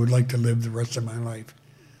decided that I would like to live the rest of my life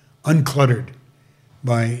uncluttered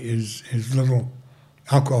by his little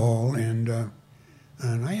alcohol and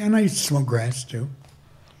I used to smoke grass too,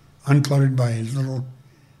 uncluttered by as little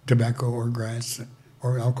tobacco or grass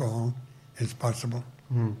or alcohol as possible.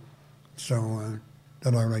 So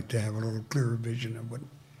that I like to have a little clearer vision of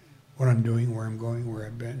what I'm doing, where I'm going, where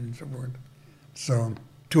I've been, and so forth. So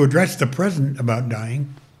to address the present about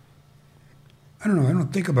dying, I don't know, I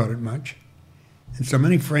don't think about it much. And so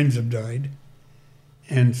many friends have died,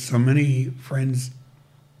 and so many friends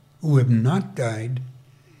who have not died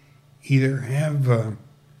either have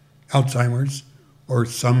Alzheimer's or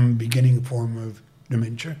some beginning form of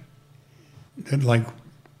dementia. that like,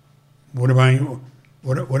 what do I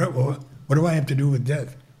have to do with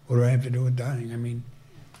death? What do I have to do with dying? I mean,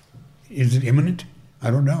 is it imminent?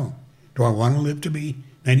 I don't know. Do I want to live to be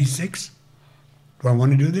 96? Do I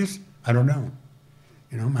want to do this? I don't know.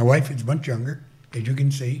 You know, my wife is much younger, as you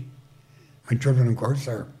can see. My children, of course,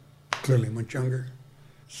 are clearly much younger.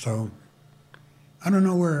 So I don't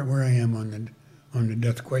know where I am on the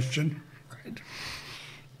death question. Right?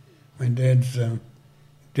 My dad's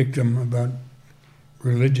dictum about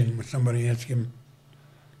religion, when somebody asked him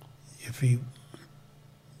if he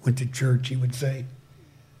went to church, he would say,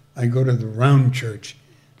 I go to the round church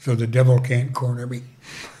so the devil can't corner me.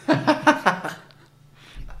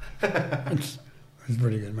 It's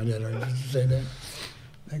pretty good. My dad always used to say that.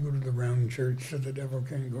 I go to the round church so the devil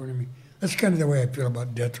can't corner me. That's kind of the way I feel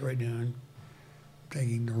about death right now. I'm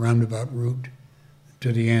taking the roundabout route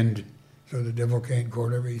to the end so the devil can't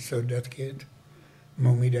corner me, so death can't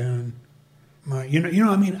mow me down. I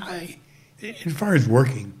mean, as far as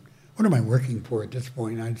working, what am I working for at this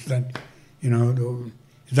point? It's not,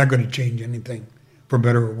 it's not going to change anything for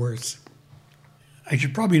better or worse. I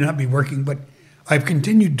should probably not be working, but I've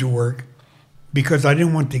continued to work because I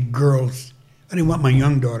didn't want my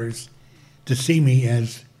young daughters to see me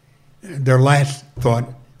as their last thought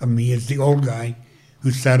of me as the old guy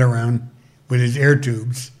who sat around with his air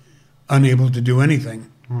tubes, unable to do anything,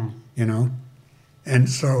 And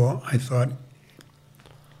so I thought,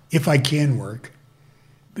 if I can work,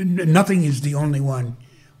 nothing is the only one,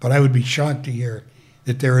 but I would be shocked to hear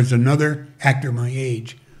that there is another actor my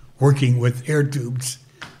age working with air tubes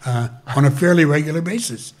on a fairly regular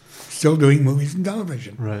basis, still doing movies and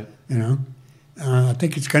television. Right. I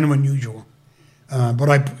think it's kind of unusual. But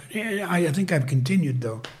I think I've continued,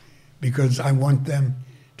 though, because I want them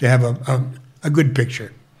to have a good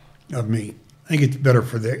picture of me. I think it's better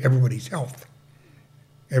for everybody's health,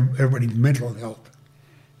 everybody's mental health,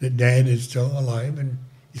 that Dad is still alive and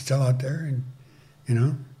he's still out there,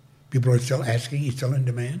 and, people are still asking, he's still in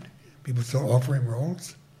demand, people still offer him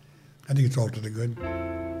roles. I think it's all to the good.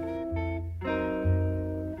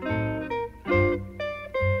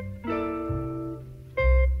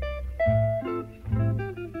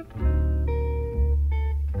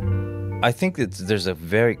 I think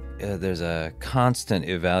that there's a constant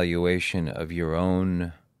evaluation of your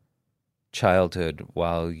own childhood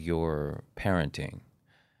while you're parenting.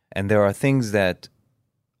 And there are things that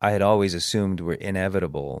I had always assumed were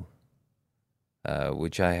inevitable,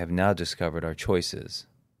 which I have now discovered are choices.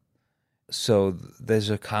 So there's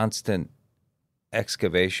a constant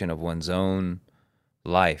excavation of one's own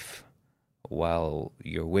life while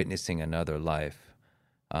you're witnessing another life.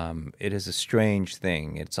 It is a strange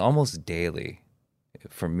thing. It's almost daily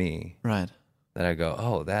for me. Right. That I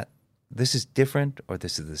go, this is different, or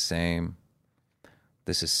this is the same.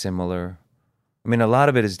 This is similar. I mean, a lot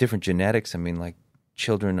of it is different genetics. I mean, like,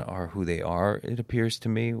 children are who they are, it appears to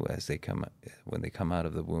me, when they come out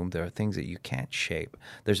of the womb. There are things that you can't shape.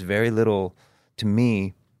 There's very little, to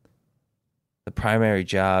me, the primary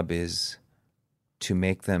job is to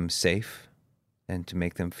make them safe and to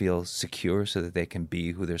make them feel secure so that they can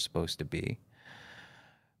be who they're supposed to be.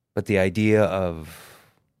 But the idea of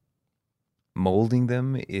molding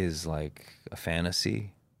them is like a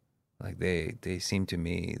fantasy. Like they seem to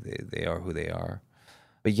me, they are who they are.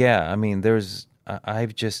 But yeah, I mean,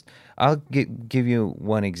 I'll give you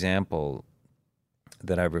one example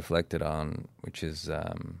that I've reflected on, which is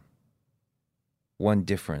one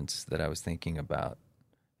difference that I was thinking about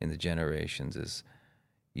in the generations is,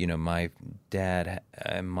 my dad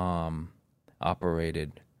and mom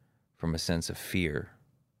operated from a sense of fear.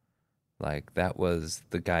 Like, that was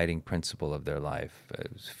the guiding principle of their life.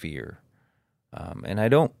 It was fear. And I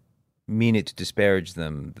don't mean it to disparage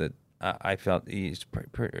them, that I felt it's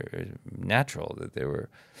natural that they were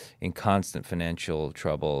in constant financial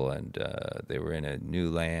trouble and they were in a new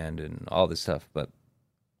land and all this stuff. But,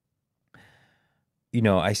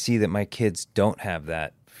 I see that my kids don't have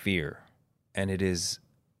that fear, and it is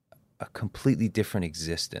a completely different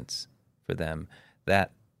existence for them.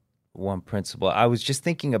 That one principle. I was just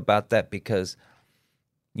thinking about that because,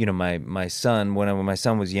 my son, when my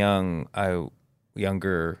son was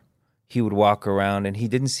younger, he would walk around and he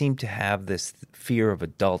didn't seem to have this fear of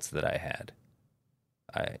adults that I had.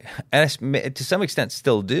 And to some extent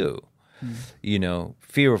still do,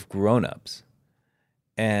 fear of grown-ups.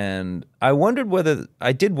 And I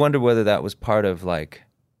did wonder whether that was part of like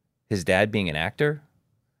his dad being an actor,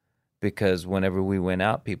 because whenever we went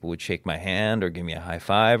out, people would shake my hand or give me a high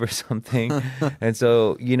five or something. And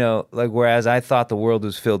so, whereas I thought the world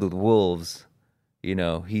was filled with wolves,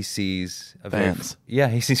 he sees Fans.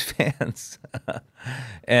 he sees fans.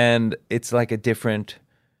 And it's like a different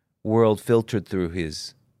world filtered through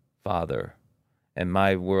his father. And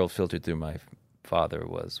my world filtered through my father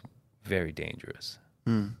was very dangerous.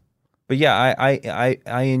 But yeah,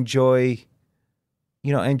 I enjoy,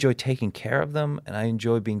 I enjoy taking care of them, and I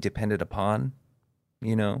enjoy being dependent upon,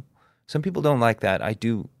 Some people don't like that. I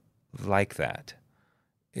do like that.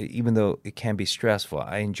 Even though it can be stressful,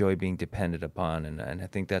 I enjoy being dependent upon, and I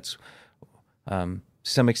think that's, to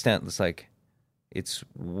some extent, it's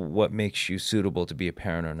what makes you suitable to be a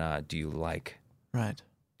parent or not. Do you like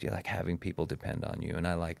having people depend on you? And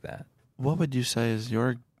I like that. What would you say is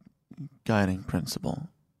your guiding principle,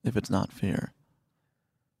 if it's not fear?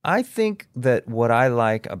 I think that what I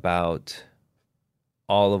like about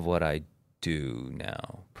all of what I do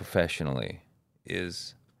now professionally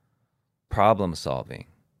is problem solving.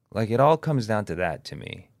 It all comes down to that to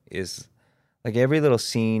me. Is every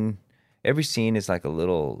scene is like a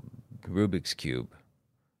little Rubik's Cube.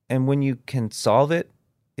 And when you can solve it,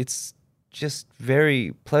 it's just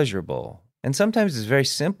very pleasurable. And sometimes it's very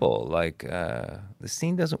simple, the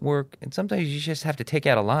scene doesn't work, and sometimes you just have to take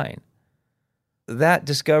out a line. That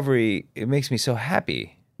discovery, it makes me so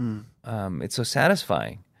happy. It's so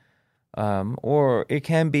satisfying. Or it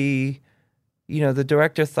can be, the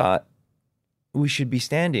director thought we should be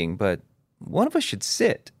standing, but one of us should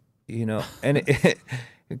sit, and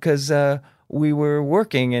because we were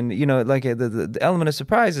working, and the element of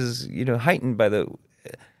surprise is heightened by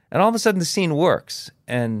and all of a sudden the scene works,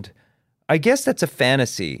 and I guess that's a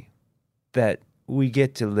fantasy that we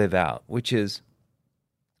get to live out, which is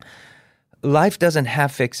life doesn't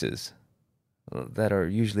have fixes that are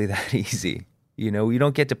usually that easy. You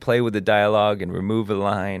don't get to play with the dialogue and remove a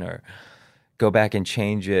line or go back and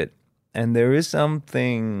change it. And there is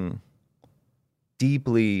something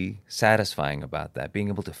deeply satisfying about that, being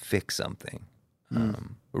able to fix something,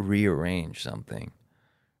 rearrange something,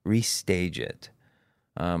 restage it.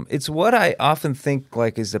 It's what I often think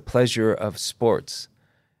is the pleasure of sports.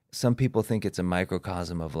 Some people think it's a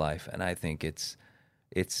microcosm of life, and I think it's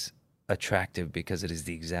attractive because it is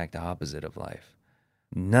the exact opposite of life.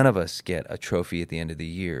 None of us get a trophy at the end of the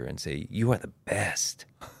year and say, "You are the best."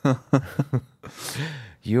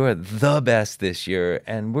 You are the best this year,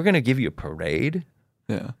 and we're going to give you a parade.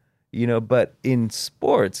 Yeah. But in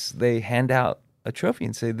sports, they hand out a trophy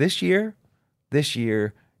and say, this year,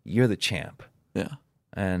 you're the champ. Yeah.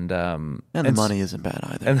 And the money isn't bad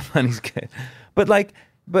either. And the money's good.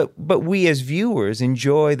 But we as viewers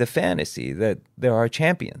enjoy the fantasy that there are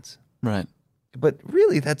champions. Right. But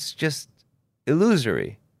really, that's just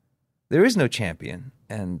illusory. There is no champion,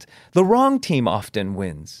 and the wrong team often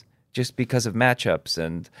wins just because of matchups,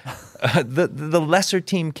 and the lesser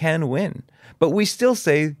team can win. But we still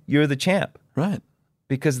say you're the champ. Right.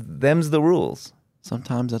 Because them's the rules.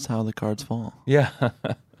 Sometimes that's how the cards fall. Yeah.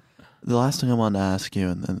 The last thing I wanted to ask you,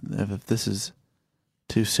 and if this is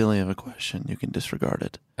too silly of a question, you can disregard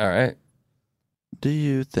it. All right. Do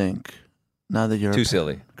you think, now that you're... Too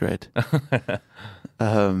silly. Great.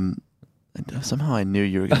 Somehow I knew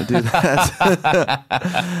you were going to do that.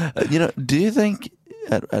 Do you think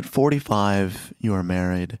at 45 you are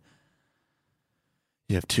married,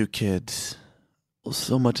 you have 2 kids,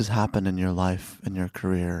 so much has happened in your life and your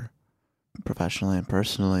career, professionally and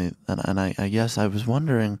personally, and I guess I was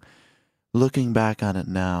wondering, looking back on it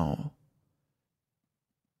now,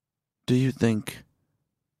 do you think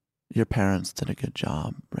your parents did a good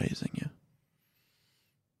job raising you?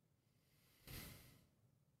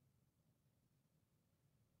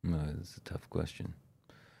 No, it's a tough question.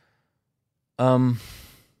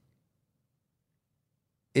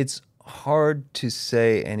 It's hard to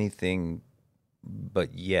say anything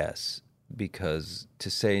but yes, because to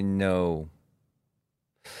say no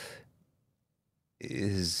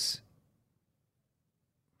is...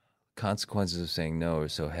 consequences of saying no are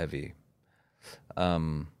so heavy.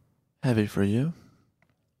 Heavy for you?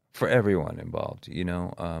 For everyone involved,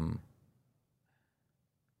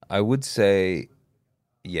 I would say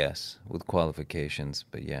yes, with qualifications,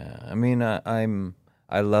 but yeah. I mean,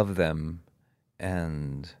 I love them,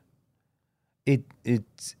 and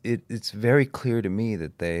it's very clear to me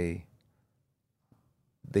that they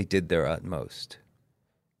did their utmost.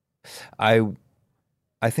 I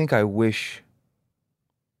think I wish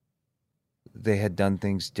they had done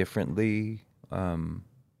things differently in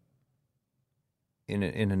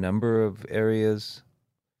a number of areas,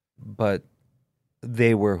 but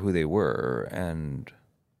they were who they were, and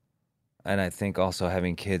I think also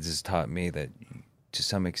having kids has taught me that, to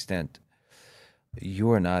some extent,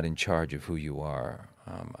 You are not in charge of who you are.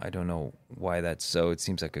 I don't know why that's so. It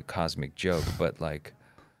seems like a cosmic joke, but like,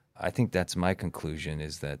 I think that's my conclusion,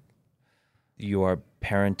 is that you are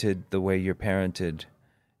parented the way you're parented,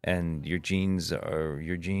 and your genes are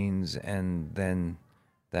your genes, and then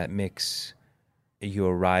that mix, you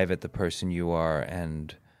arrive at the person you are,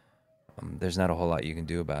 and there's not a whole lot you can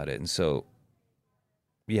do about it. And so,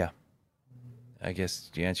 yeah, I guess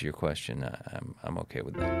to answer your question, I'm okay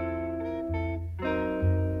with that.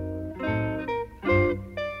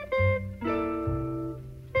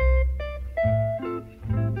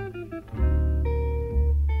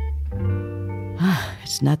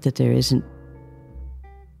 It's not that there isn't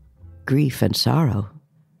grief and sorrow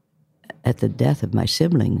at the death of my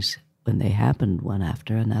siblings when they happened one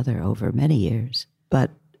after another over many years.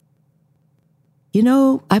 But, you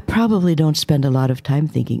know, I probably don't spend a lot of time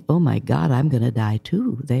thinking, oh my God, I'm going to die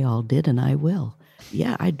too. They all did and I will.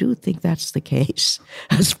 Yeah, I do think that's the case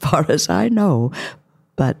as far as I know.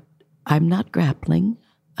 But I'm not grappling.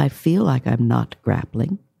 I feel like I'm not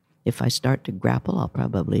grappling. If I start to grapple, I'll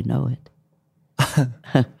probably know it.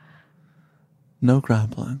 No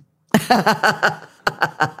grappling.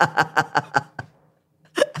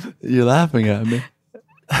 You're laughing at me.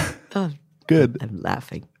 Oh, good. I'm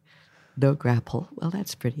laughing. No grapple. Well,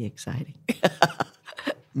 that's pretty exciting.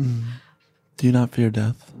 Do you not fear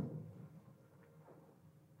death?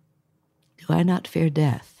 Do I not fear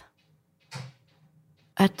death?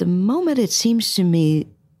 At the moment, it seems to me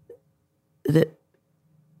that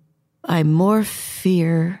I more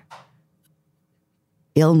fear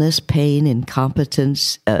illness, pain,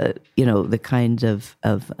 incompetence, the kind of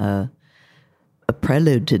a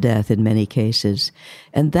prelude to death in many cases.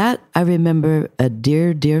 And that, I remember a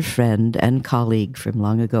dear, dear friend and colleague from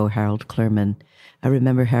long ago, Harold Clurman. I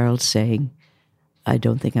remember Harold saying, I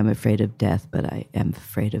don't think I'm afraid of death, but I am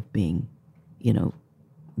afraid of being,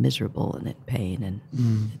 miserable and in pain.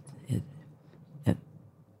 And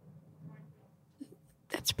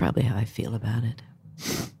that's probably how I feel about it.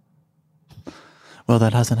 Well,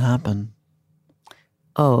 that hasn't happened.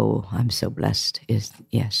 Oh, I'm so blessed.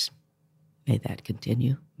 Yes. May that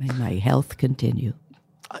continue. May my health continue.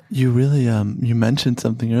 You really, you mentioned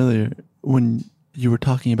something earlier when you were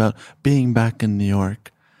talking about being back in New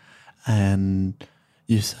York, and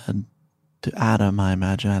you said to Adam, I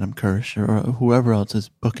imagine Adam Kirsch, or whoever else is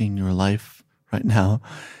booking your life right now,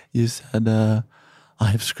 you said, I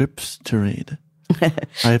have scripts to read. I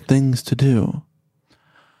have things to do.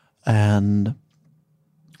 And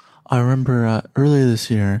I remember earlier this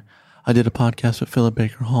year, I did a podcast with Philip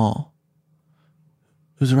Baker Hall,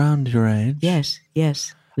 who's around your age. Yes.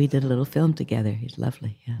 We did a little film together. He's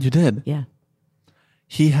lovely. Yeah. You did? Yeah.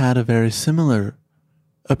 He had a very similar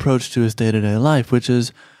approach to his day-to-day life, which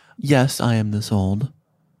is, yes, I am this old,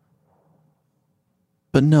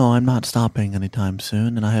 but no, I'm not stopping anytime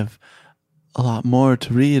soon, and I have a lot more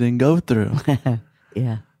to read and go through.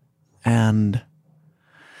 Yeah. And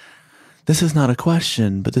this is not a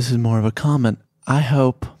question, but this is more of a comment. I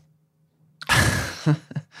hope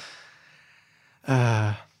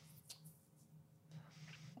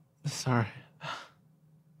sorry.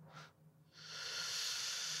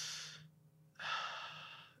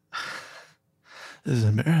 This is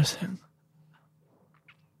embarrassing.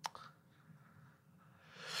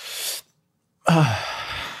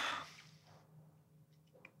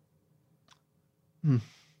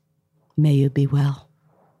 May you be well.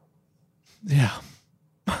 Yeah.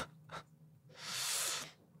 I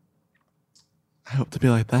hope to be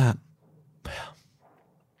like that.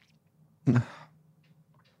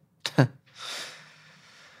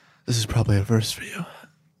 This is probably a verse for you.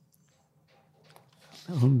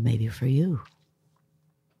 Oh, maybe for you.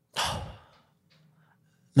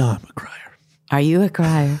 No, I'm a crier. Are you a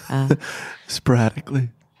crier? Sporadically.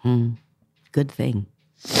 Good thing.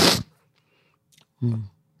 In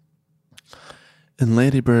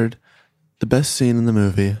Lady Bird, the best scene in the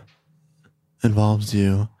movie involves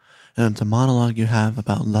you, and it's a monologue you have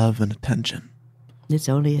about love and attention. It's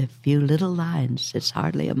only a few little lines. It's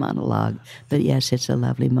hardly a monologue, but yes, it's a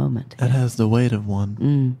lovely moment. It has the weight of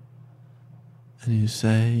one. And you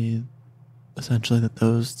say, essentially, that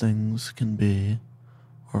those things can be,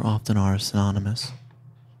 or often are, synonymous.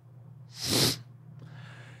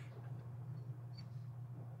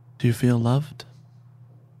 Do you feel loved?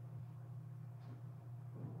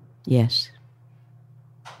 Yes.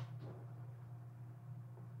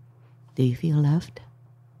 Do you feel loved?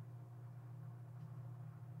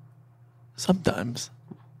 Sometimes.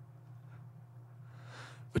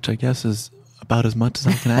 Which I guess is about as much as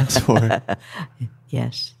I can ask for.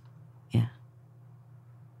 Yes. Yeah.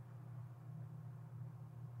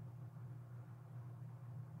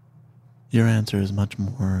 your answer is much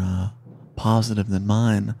more positive than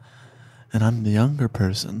mine, and I'm the younger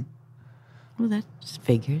person. Well, that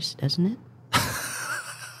figures, doesn't it?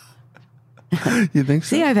 You think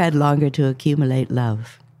so? See, I've had longer to accumulate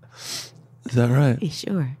love. Is that right?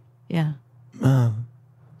 Sure, yeah.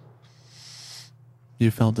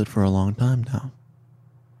 You felt it for a long time now.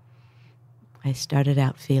 I started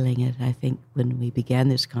out feeling it. I think when we began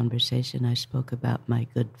this conversation, I spoke about my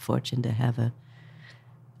good fortune to have a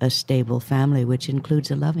stable family, which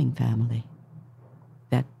includes a loving family.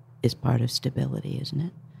 That is part of stability, isn't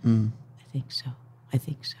it? Mm. I think so. I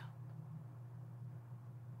think so.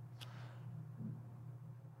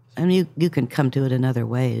 I mean, you can come to it in other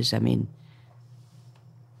ways. I mean,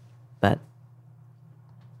 but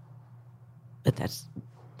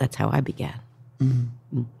that's how I began. Mm.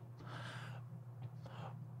 Mm.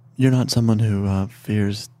 You're not someone who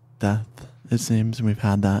fears death, it seems. We've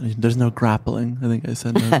had that. There's no grappling. I think I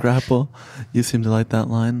said no grapple. You seem to like that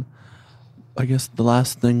line. I guess the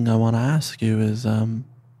last thing I want to ask you is,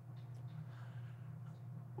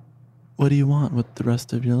 what do you want with the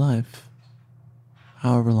rest of your life?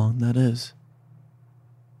 However long that is.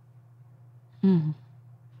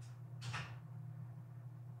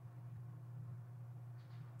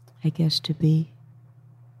 I guess to be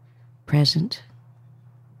present,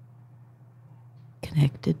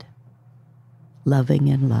 connected, loving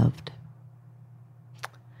and loved.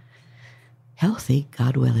 Healthy,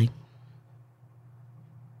 God willing.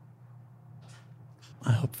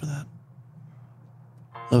 I hope for that.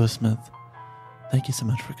 Lois Smith, thank you so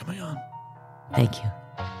much for coming on. Thank you.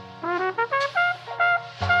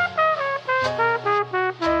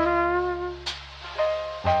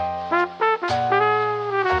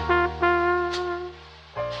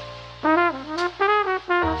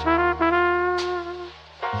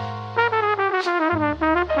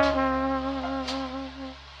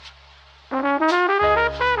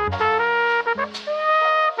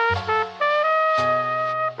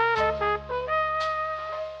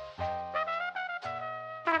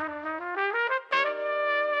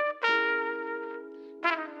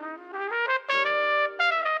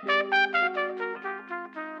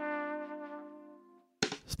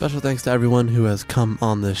 Special thanks to everyone who has come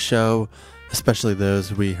on this show, especially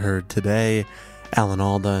those we heard today. Alan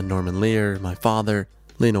Alda and Norman Lear, my father,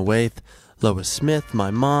 Lena Waithe, Lois Smith, my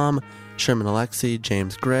mom, Sherman Alexie,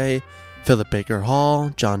 James Gray, Philip Baker Hall,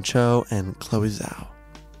 John Cho, and Chloe Zhao.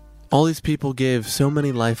 All these people gave so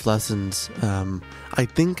many life lessons. I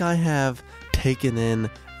think I have taken in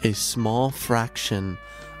a small fraction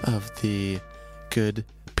of the good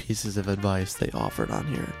pieces of advice they offered on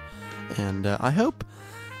here. And I hope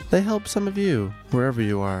they help some of you, wherever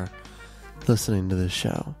you are listening to this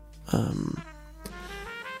show.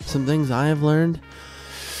 Some things I have learned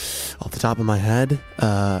off the top of my head.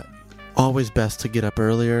 Always best to get up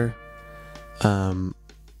earlier. I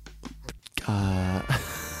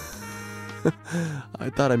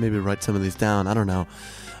thought I'd maybe write some of these down. I don't know.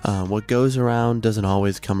 What goes around doesn't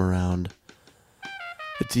always come around.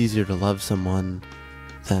 It's easier to love someone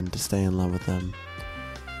than to stay in love with them.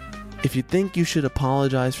 If you think you should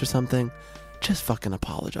apologize for something, just fucking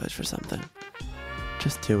apologize for something.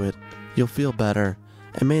 Just do it. You'll feel better.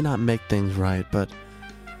 It may not make things right, but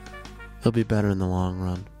it'll be better in the long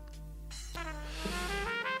run.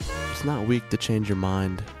 It's not weak to change your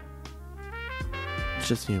mind. It's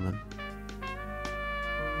just human.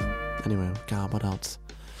 Anyway, God, what else?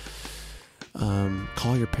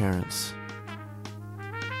 Call your parents.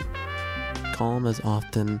 Call them as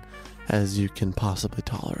often as you can possibly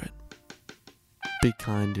tolerate. Be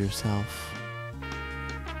kind to yourself,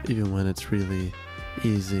 even when it's really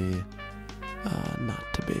easy not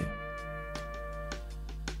to be.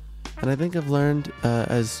 And I think I've learned,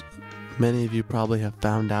 as many of you probably have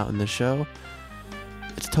found out in the show,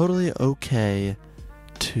 it's totally okay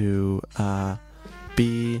to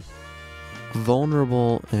be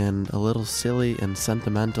vulnerable and a little silly and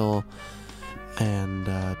sentimental and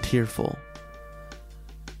tearful.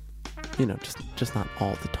 You know, just not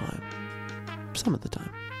all the time. Some of the time.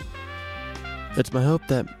 It's my hope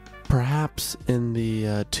that perhaps in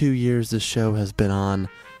the 2 years this show has been on,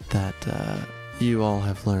 that you all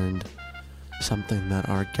have learned something that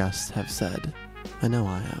our guests have said. I know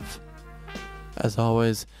I have. As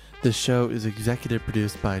always, this show is executive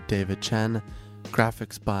produced by David Chen,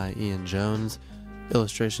 graphics by Ian Jones,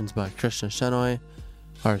 illustrations by Krishna Shenoy.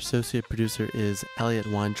 Our associate producer is Elliot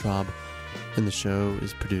Weintraub, and the show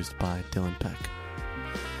is produced by Dylan Peck.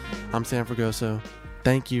 I'm Sam Fragoso.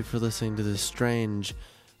 Thank you for listening to this strange,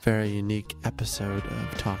 very unique episode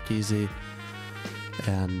of Talk Easy.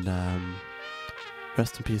 And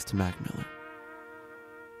rest in peace to Mac Miller.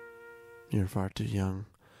 You're far too young,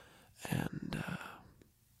 and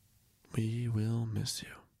we will miss you.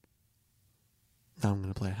 Now I'm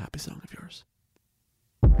going to play a happy song of yours.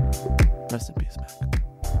 Rest in peace, Mac.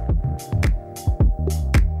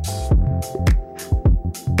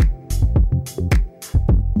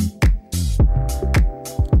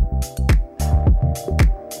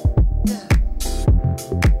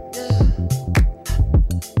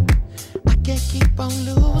 I can't keep on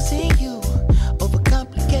losing you over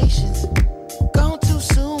complications. Gone too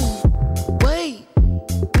soon. Wait,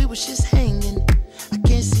 we was just hanging. I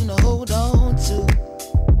can't seem to hold on to.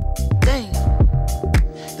 Dang,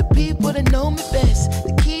 the people that know me best,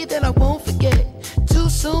 the key that I won't forget. Too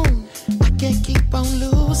soon, I can't keep on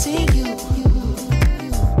losing you.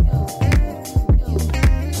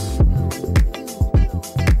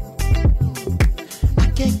 I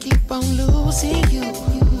can't keep on losing you.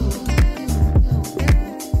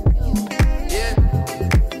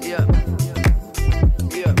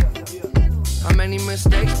 How many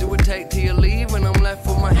mistakes do it take till you leave? When I'm left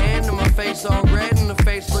with my hand and my face all red and the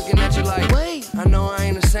face looking at you like, wait, I know I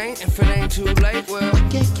ain't a saint if it ain't too late. Well, I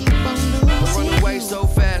can't keep on losing. I run away so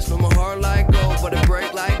fast, no my heart like gold, but it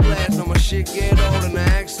break like glass. No my shit get old and I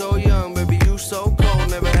act so young, baby you so cold.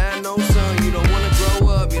 Never had no son, you don't wanna grow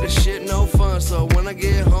up, you the shit no fun. So when I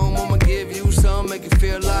get home, I'ma give you some, make you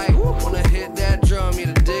feel like wanna hit that drum.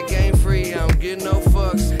 Yeah, the dick ain't free, I don't get no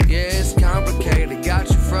fucks. Yeah, it's complicated, got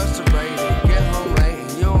you frustrated. Get home late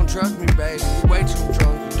and you don't trust me, baby. You way too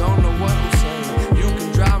drunk, you don't know what I'm saying. You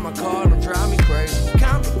can drive my car, don't drive me crazy.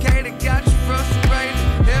 Complicated, got you frustrated.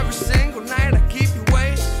 Every single night I keep you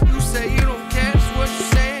waiting. You say you don't care, that's what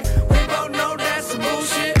you're saying. We both know that's some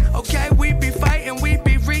bullshit. Okay, we be fighting, we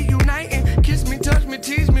be reuniting. Kiss me, touch me,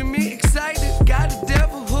 tease me, me excited. Got a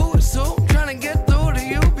devil who is so trying to get through to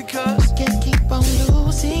you because I can't keep on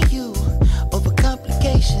losing you over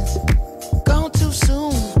complications. Gone too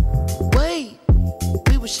soon. Wait,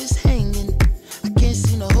 we was just hanging. I can't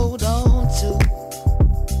seem to hold on to.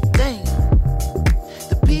 Dang,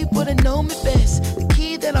 the people that know me best, the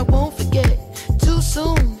key that I won't forget. Too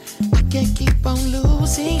soon, I can't keep on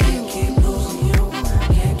losing you. Can't keep losing you.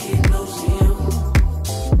 Can't keep losing you.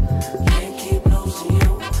 Can't keep losing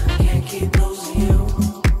you. Can't keep losing you.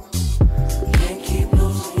 Can't keep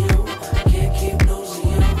losing you. Can't keep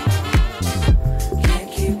losing you.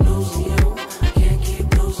 Can't keep losing you. Can't keep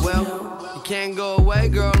losing you. Well, you can't go away,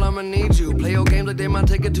 girl. I'ma need you. Play your games like they might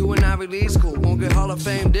take it to an Ivy League school. Won't get Hall of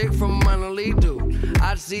Fame dick from a minor league dude.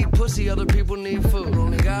 I see pussy, other people need food.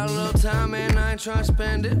 Only got a little time, man, I ain't trying to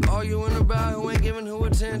spend it. Arguing about who ain't giving who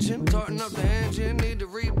attention. Tarting up the engine, need to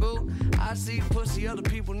reboot. I see pussy, other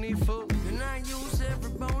people need food. And I use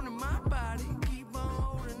every bone in my body. Keep on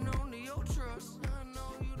holding on to your trust. I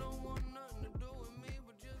know you don't want nothing to do with me,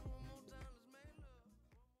 but just one more time, let's make love.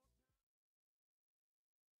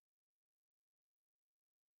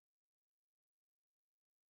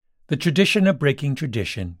 The tradition of breaking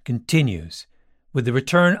tradition continues with the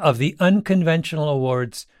return of the Unconventional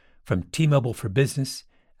Awards from T-Mobile for Business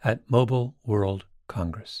at Mobile World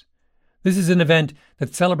Congress. This is an event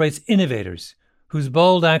that celebrates innovators whose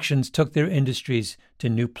bold actions took their industries to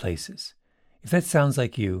new places. If that sounds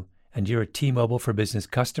like you and you're a T-Mobile for Business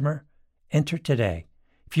customer, enter today.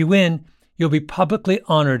 If you win, you'll be publicly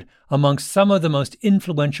honored amongst some of the most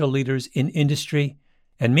influential leaders in industry,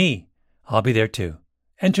 and me, I'll be there too.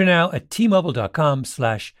 Enter now at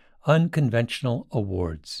T-Mobile.com/unconventional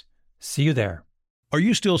awards. See you there. Are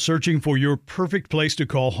you still searching for your perfect place to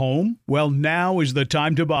call home? Well, now is the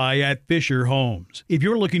time to buy at Fisher Homes. If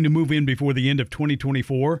you're looking to move in before the end of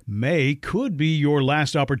 2024, May could be your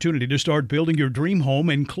last opportunity to start building your dream home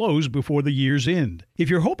and close before the year's end. If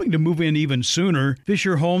you're hoping to move in even sooner,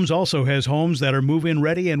 Fisher Homes also has homes that are move-in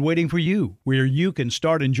ready and waiting for you, where you can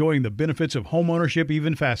start enjoying the benefits of homeownership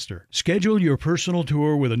even faster. Schedule your personal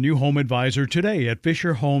tour with a new home advisor today at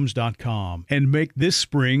FisherHomes.com and make this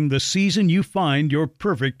spring the season you find your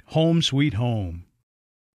perfect home sweet home.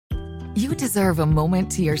 You deserve a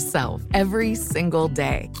moment to yourself every single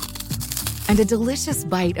day. And a delicious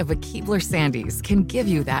bite of a Keebler Sandies can give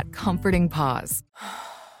you that comforting pause.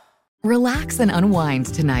 Relax and unwind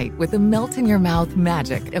tonight with the melt-in-your-mouth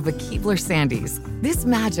magic of a Keebler Sandies. This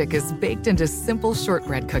magic is baked into simple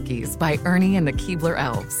shortbread cookies by Ernie and the Keebler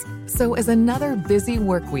Elves. So as another busy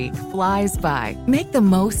work week flies by, make the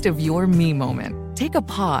most of your me moment. Take a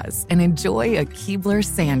pause and enjoy a Keebler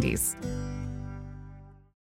Sandies.